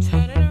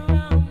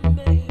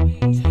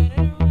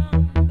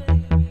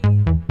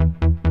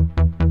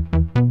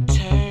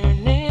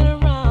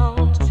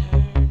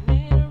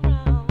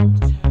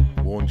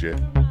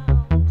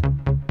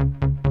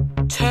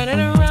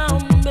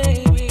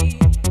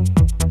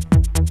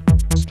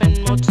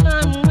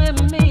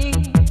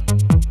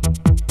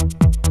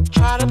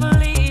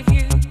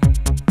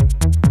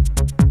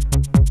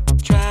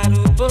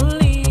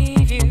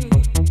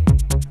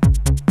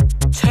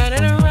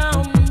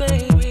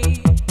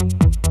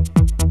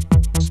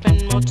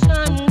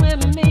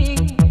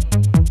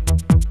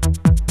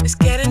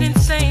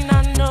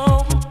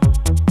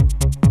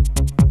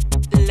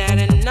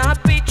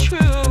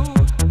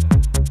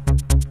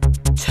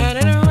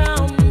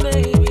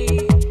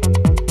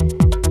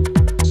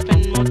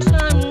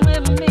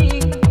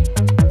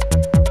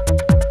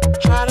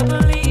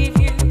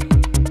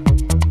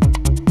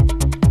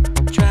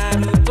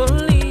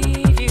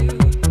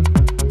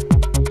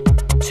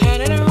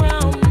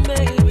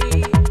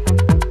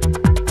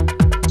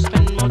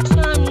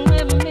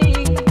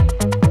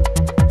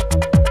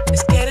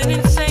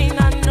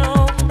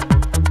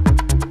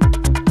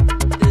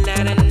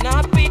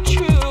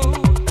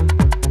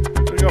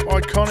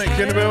 ICONYC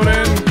in the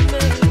building.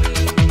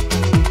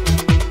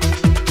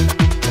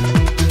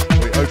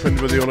 We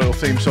opened with your little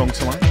theme song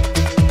tonight.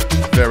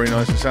 Very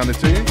nice it sounded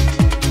to you.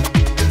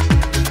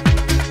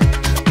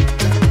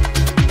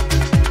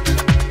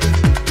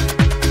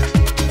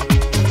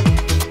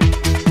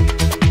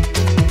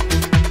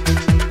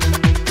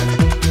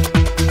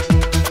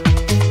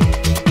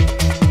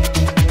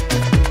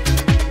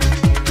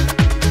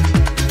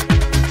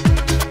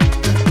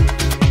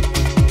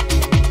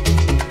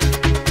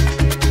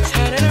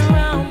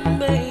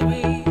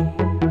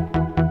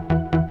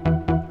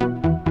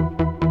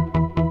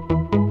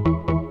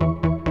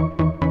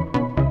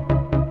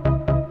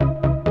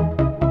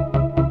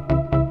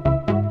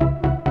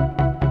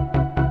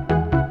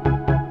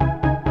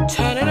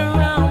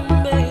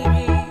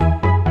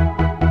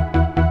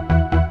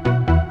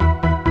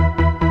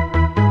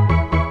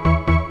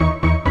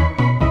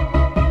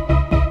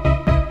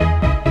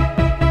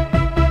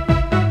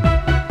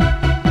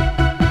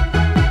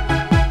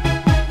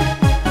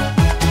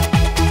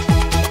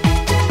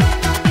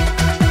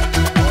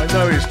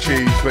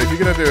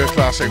 going to do a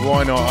classic,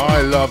 why not?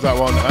 I love that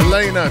one.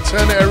 Elena,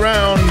 Turn It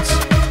Around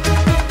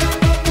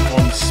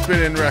on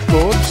Spinning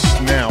Records.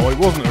 Now, it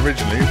wasn't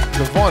originally,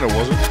 the vinyl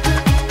wasn't.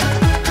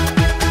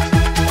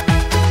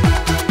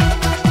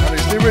 And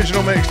it's the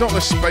original mix, not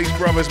the Space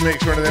Brothers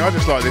mix or anything. I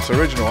just like this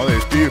original, I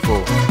think it's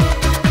beautiful.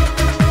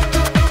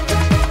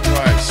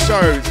 Right,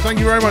 so thank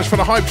you very much for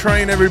the hype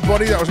train,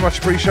 everybody. That was much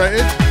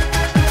appreciated.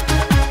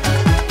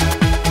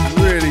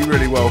 Really,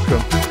 really welcome.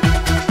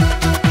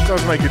 It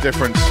does make a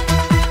difference.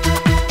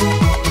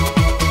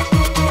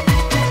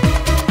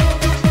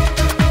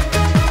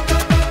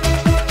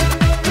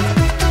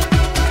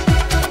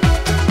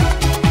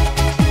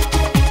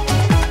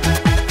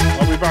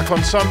 Back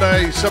on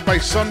Sunday,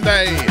 Sub-Bass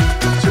Sunday,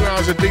 2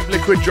 hours of deep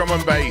liquid drum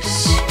and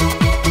bass.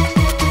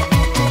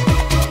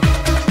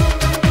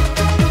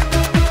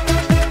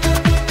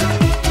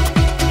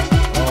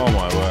 Oh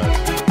my word.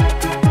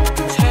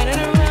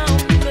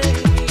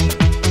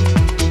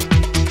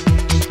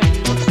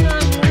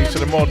 Thanks to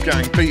the Mod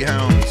Gang, Beat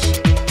Hounds,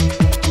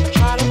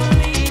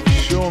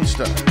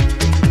 Seanster.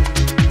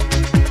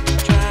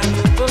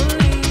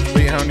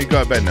 Beat Hound, you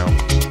go to bed now.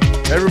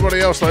 Everybody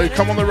else though,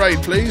 come on the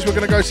raid please. We're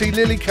going to go see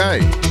Lily K,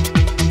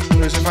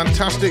 who is a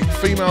fantastic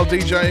female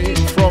DJ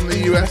from the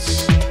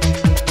US,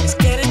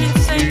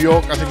 New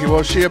York I think it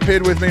was. She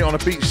appeared with me on a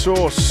Beat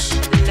Source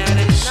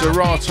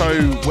Serato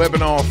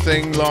webinar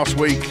thing last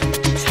week,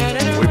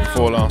 the week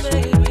before last.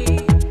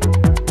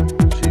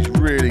 She's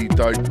really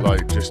dope,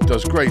 like just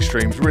does great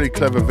streams, really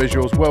clever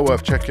visuals, well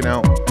worth checking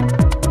out.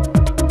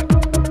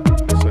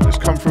 So just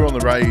come through on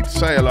the raid,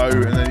 say hello,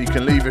 and then you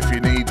can leave if you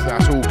need.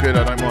 That's all good,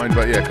 I don't mind,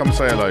 but yeah, come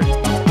say hello.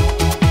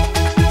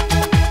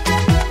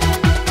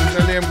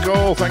 Liam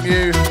Goal, thank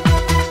you.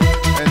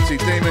 NC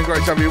Demon,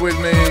 great to have you with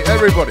me.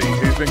 Everybody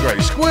who's been great.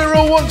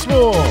 Squirrel once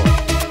more.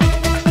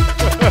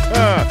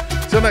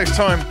 Till next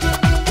time,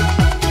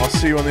 I'll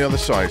see you on the other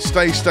side.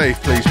 Stay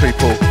safe, please,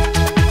 people.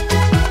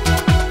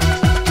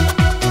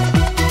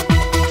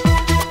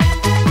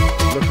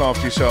 Look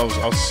after yourselves.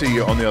 I'll see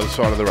you on the other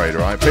side of the raid,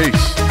 all right?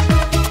 Peace.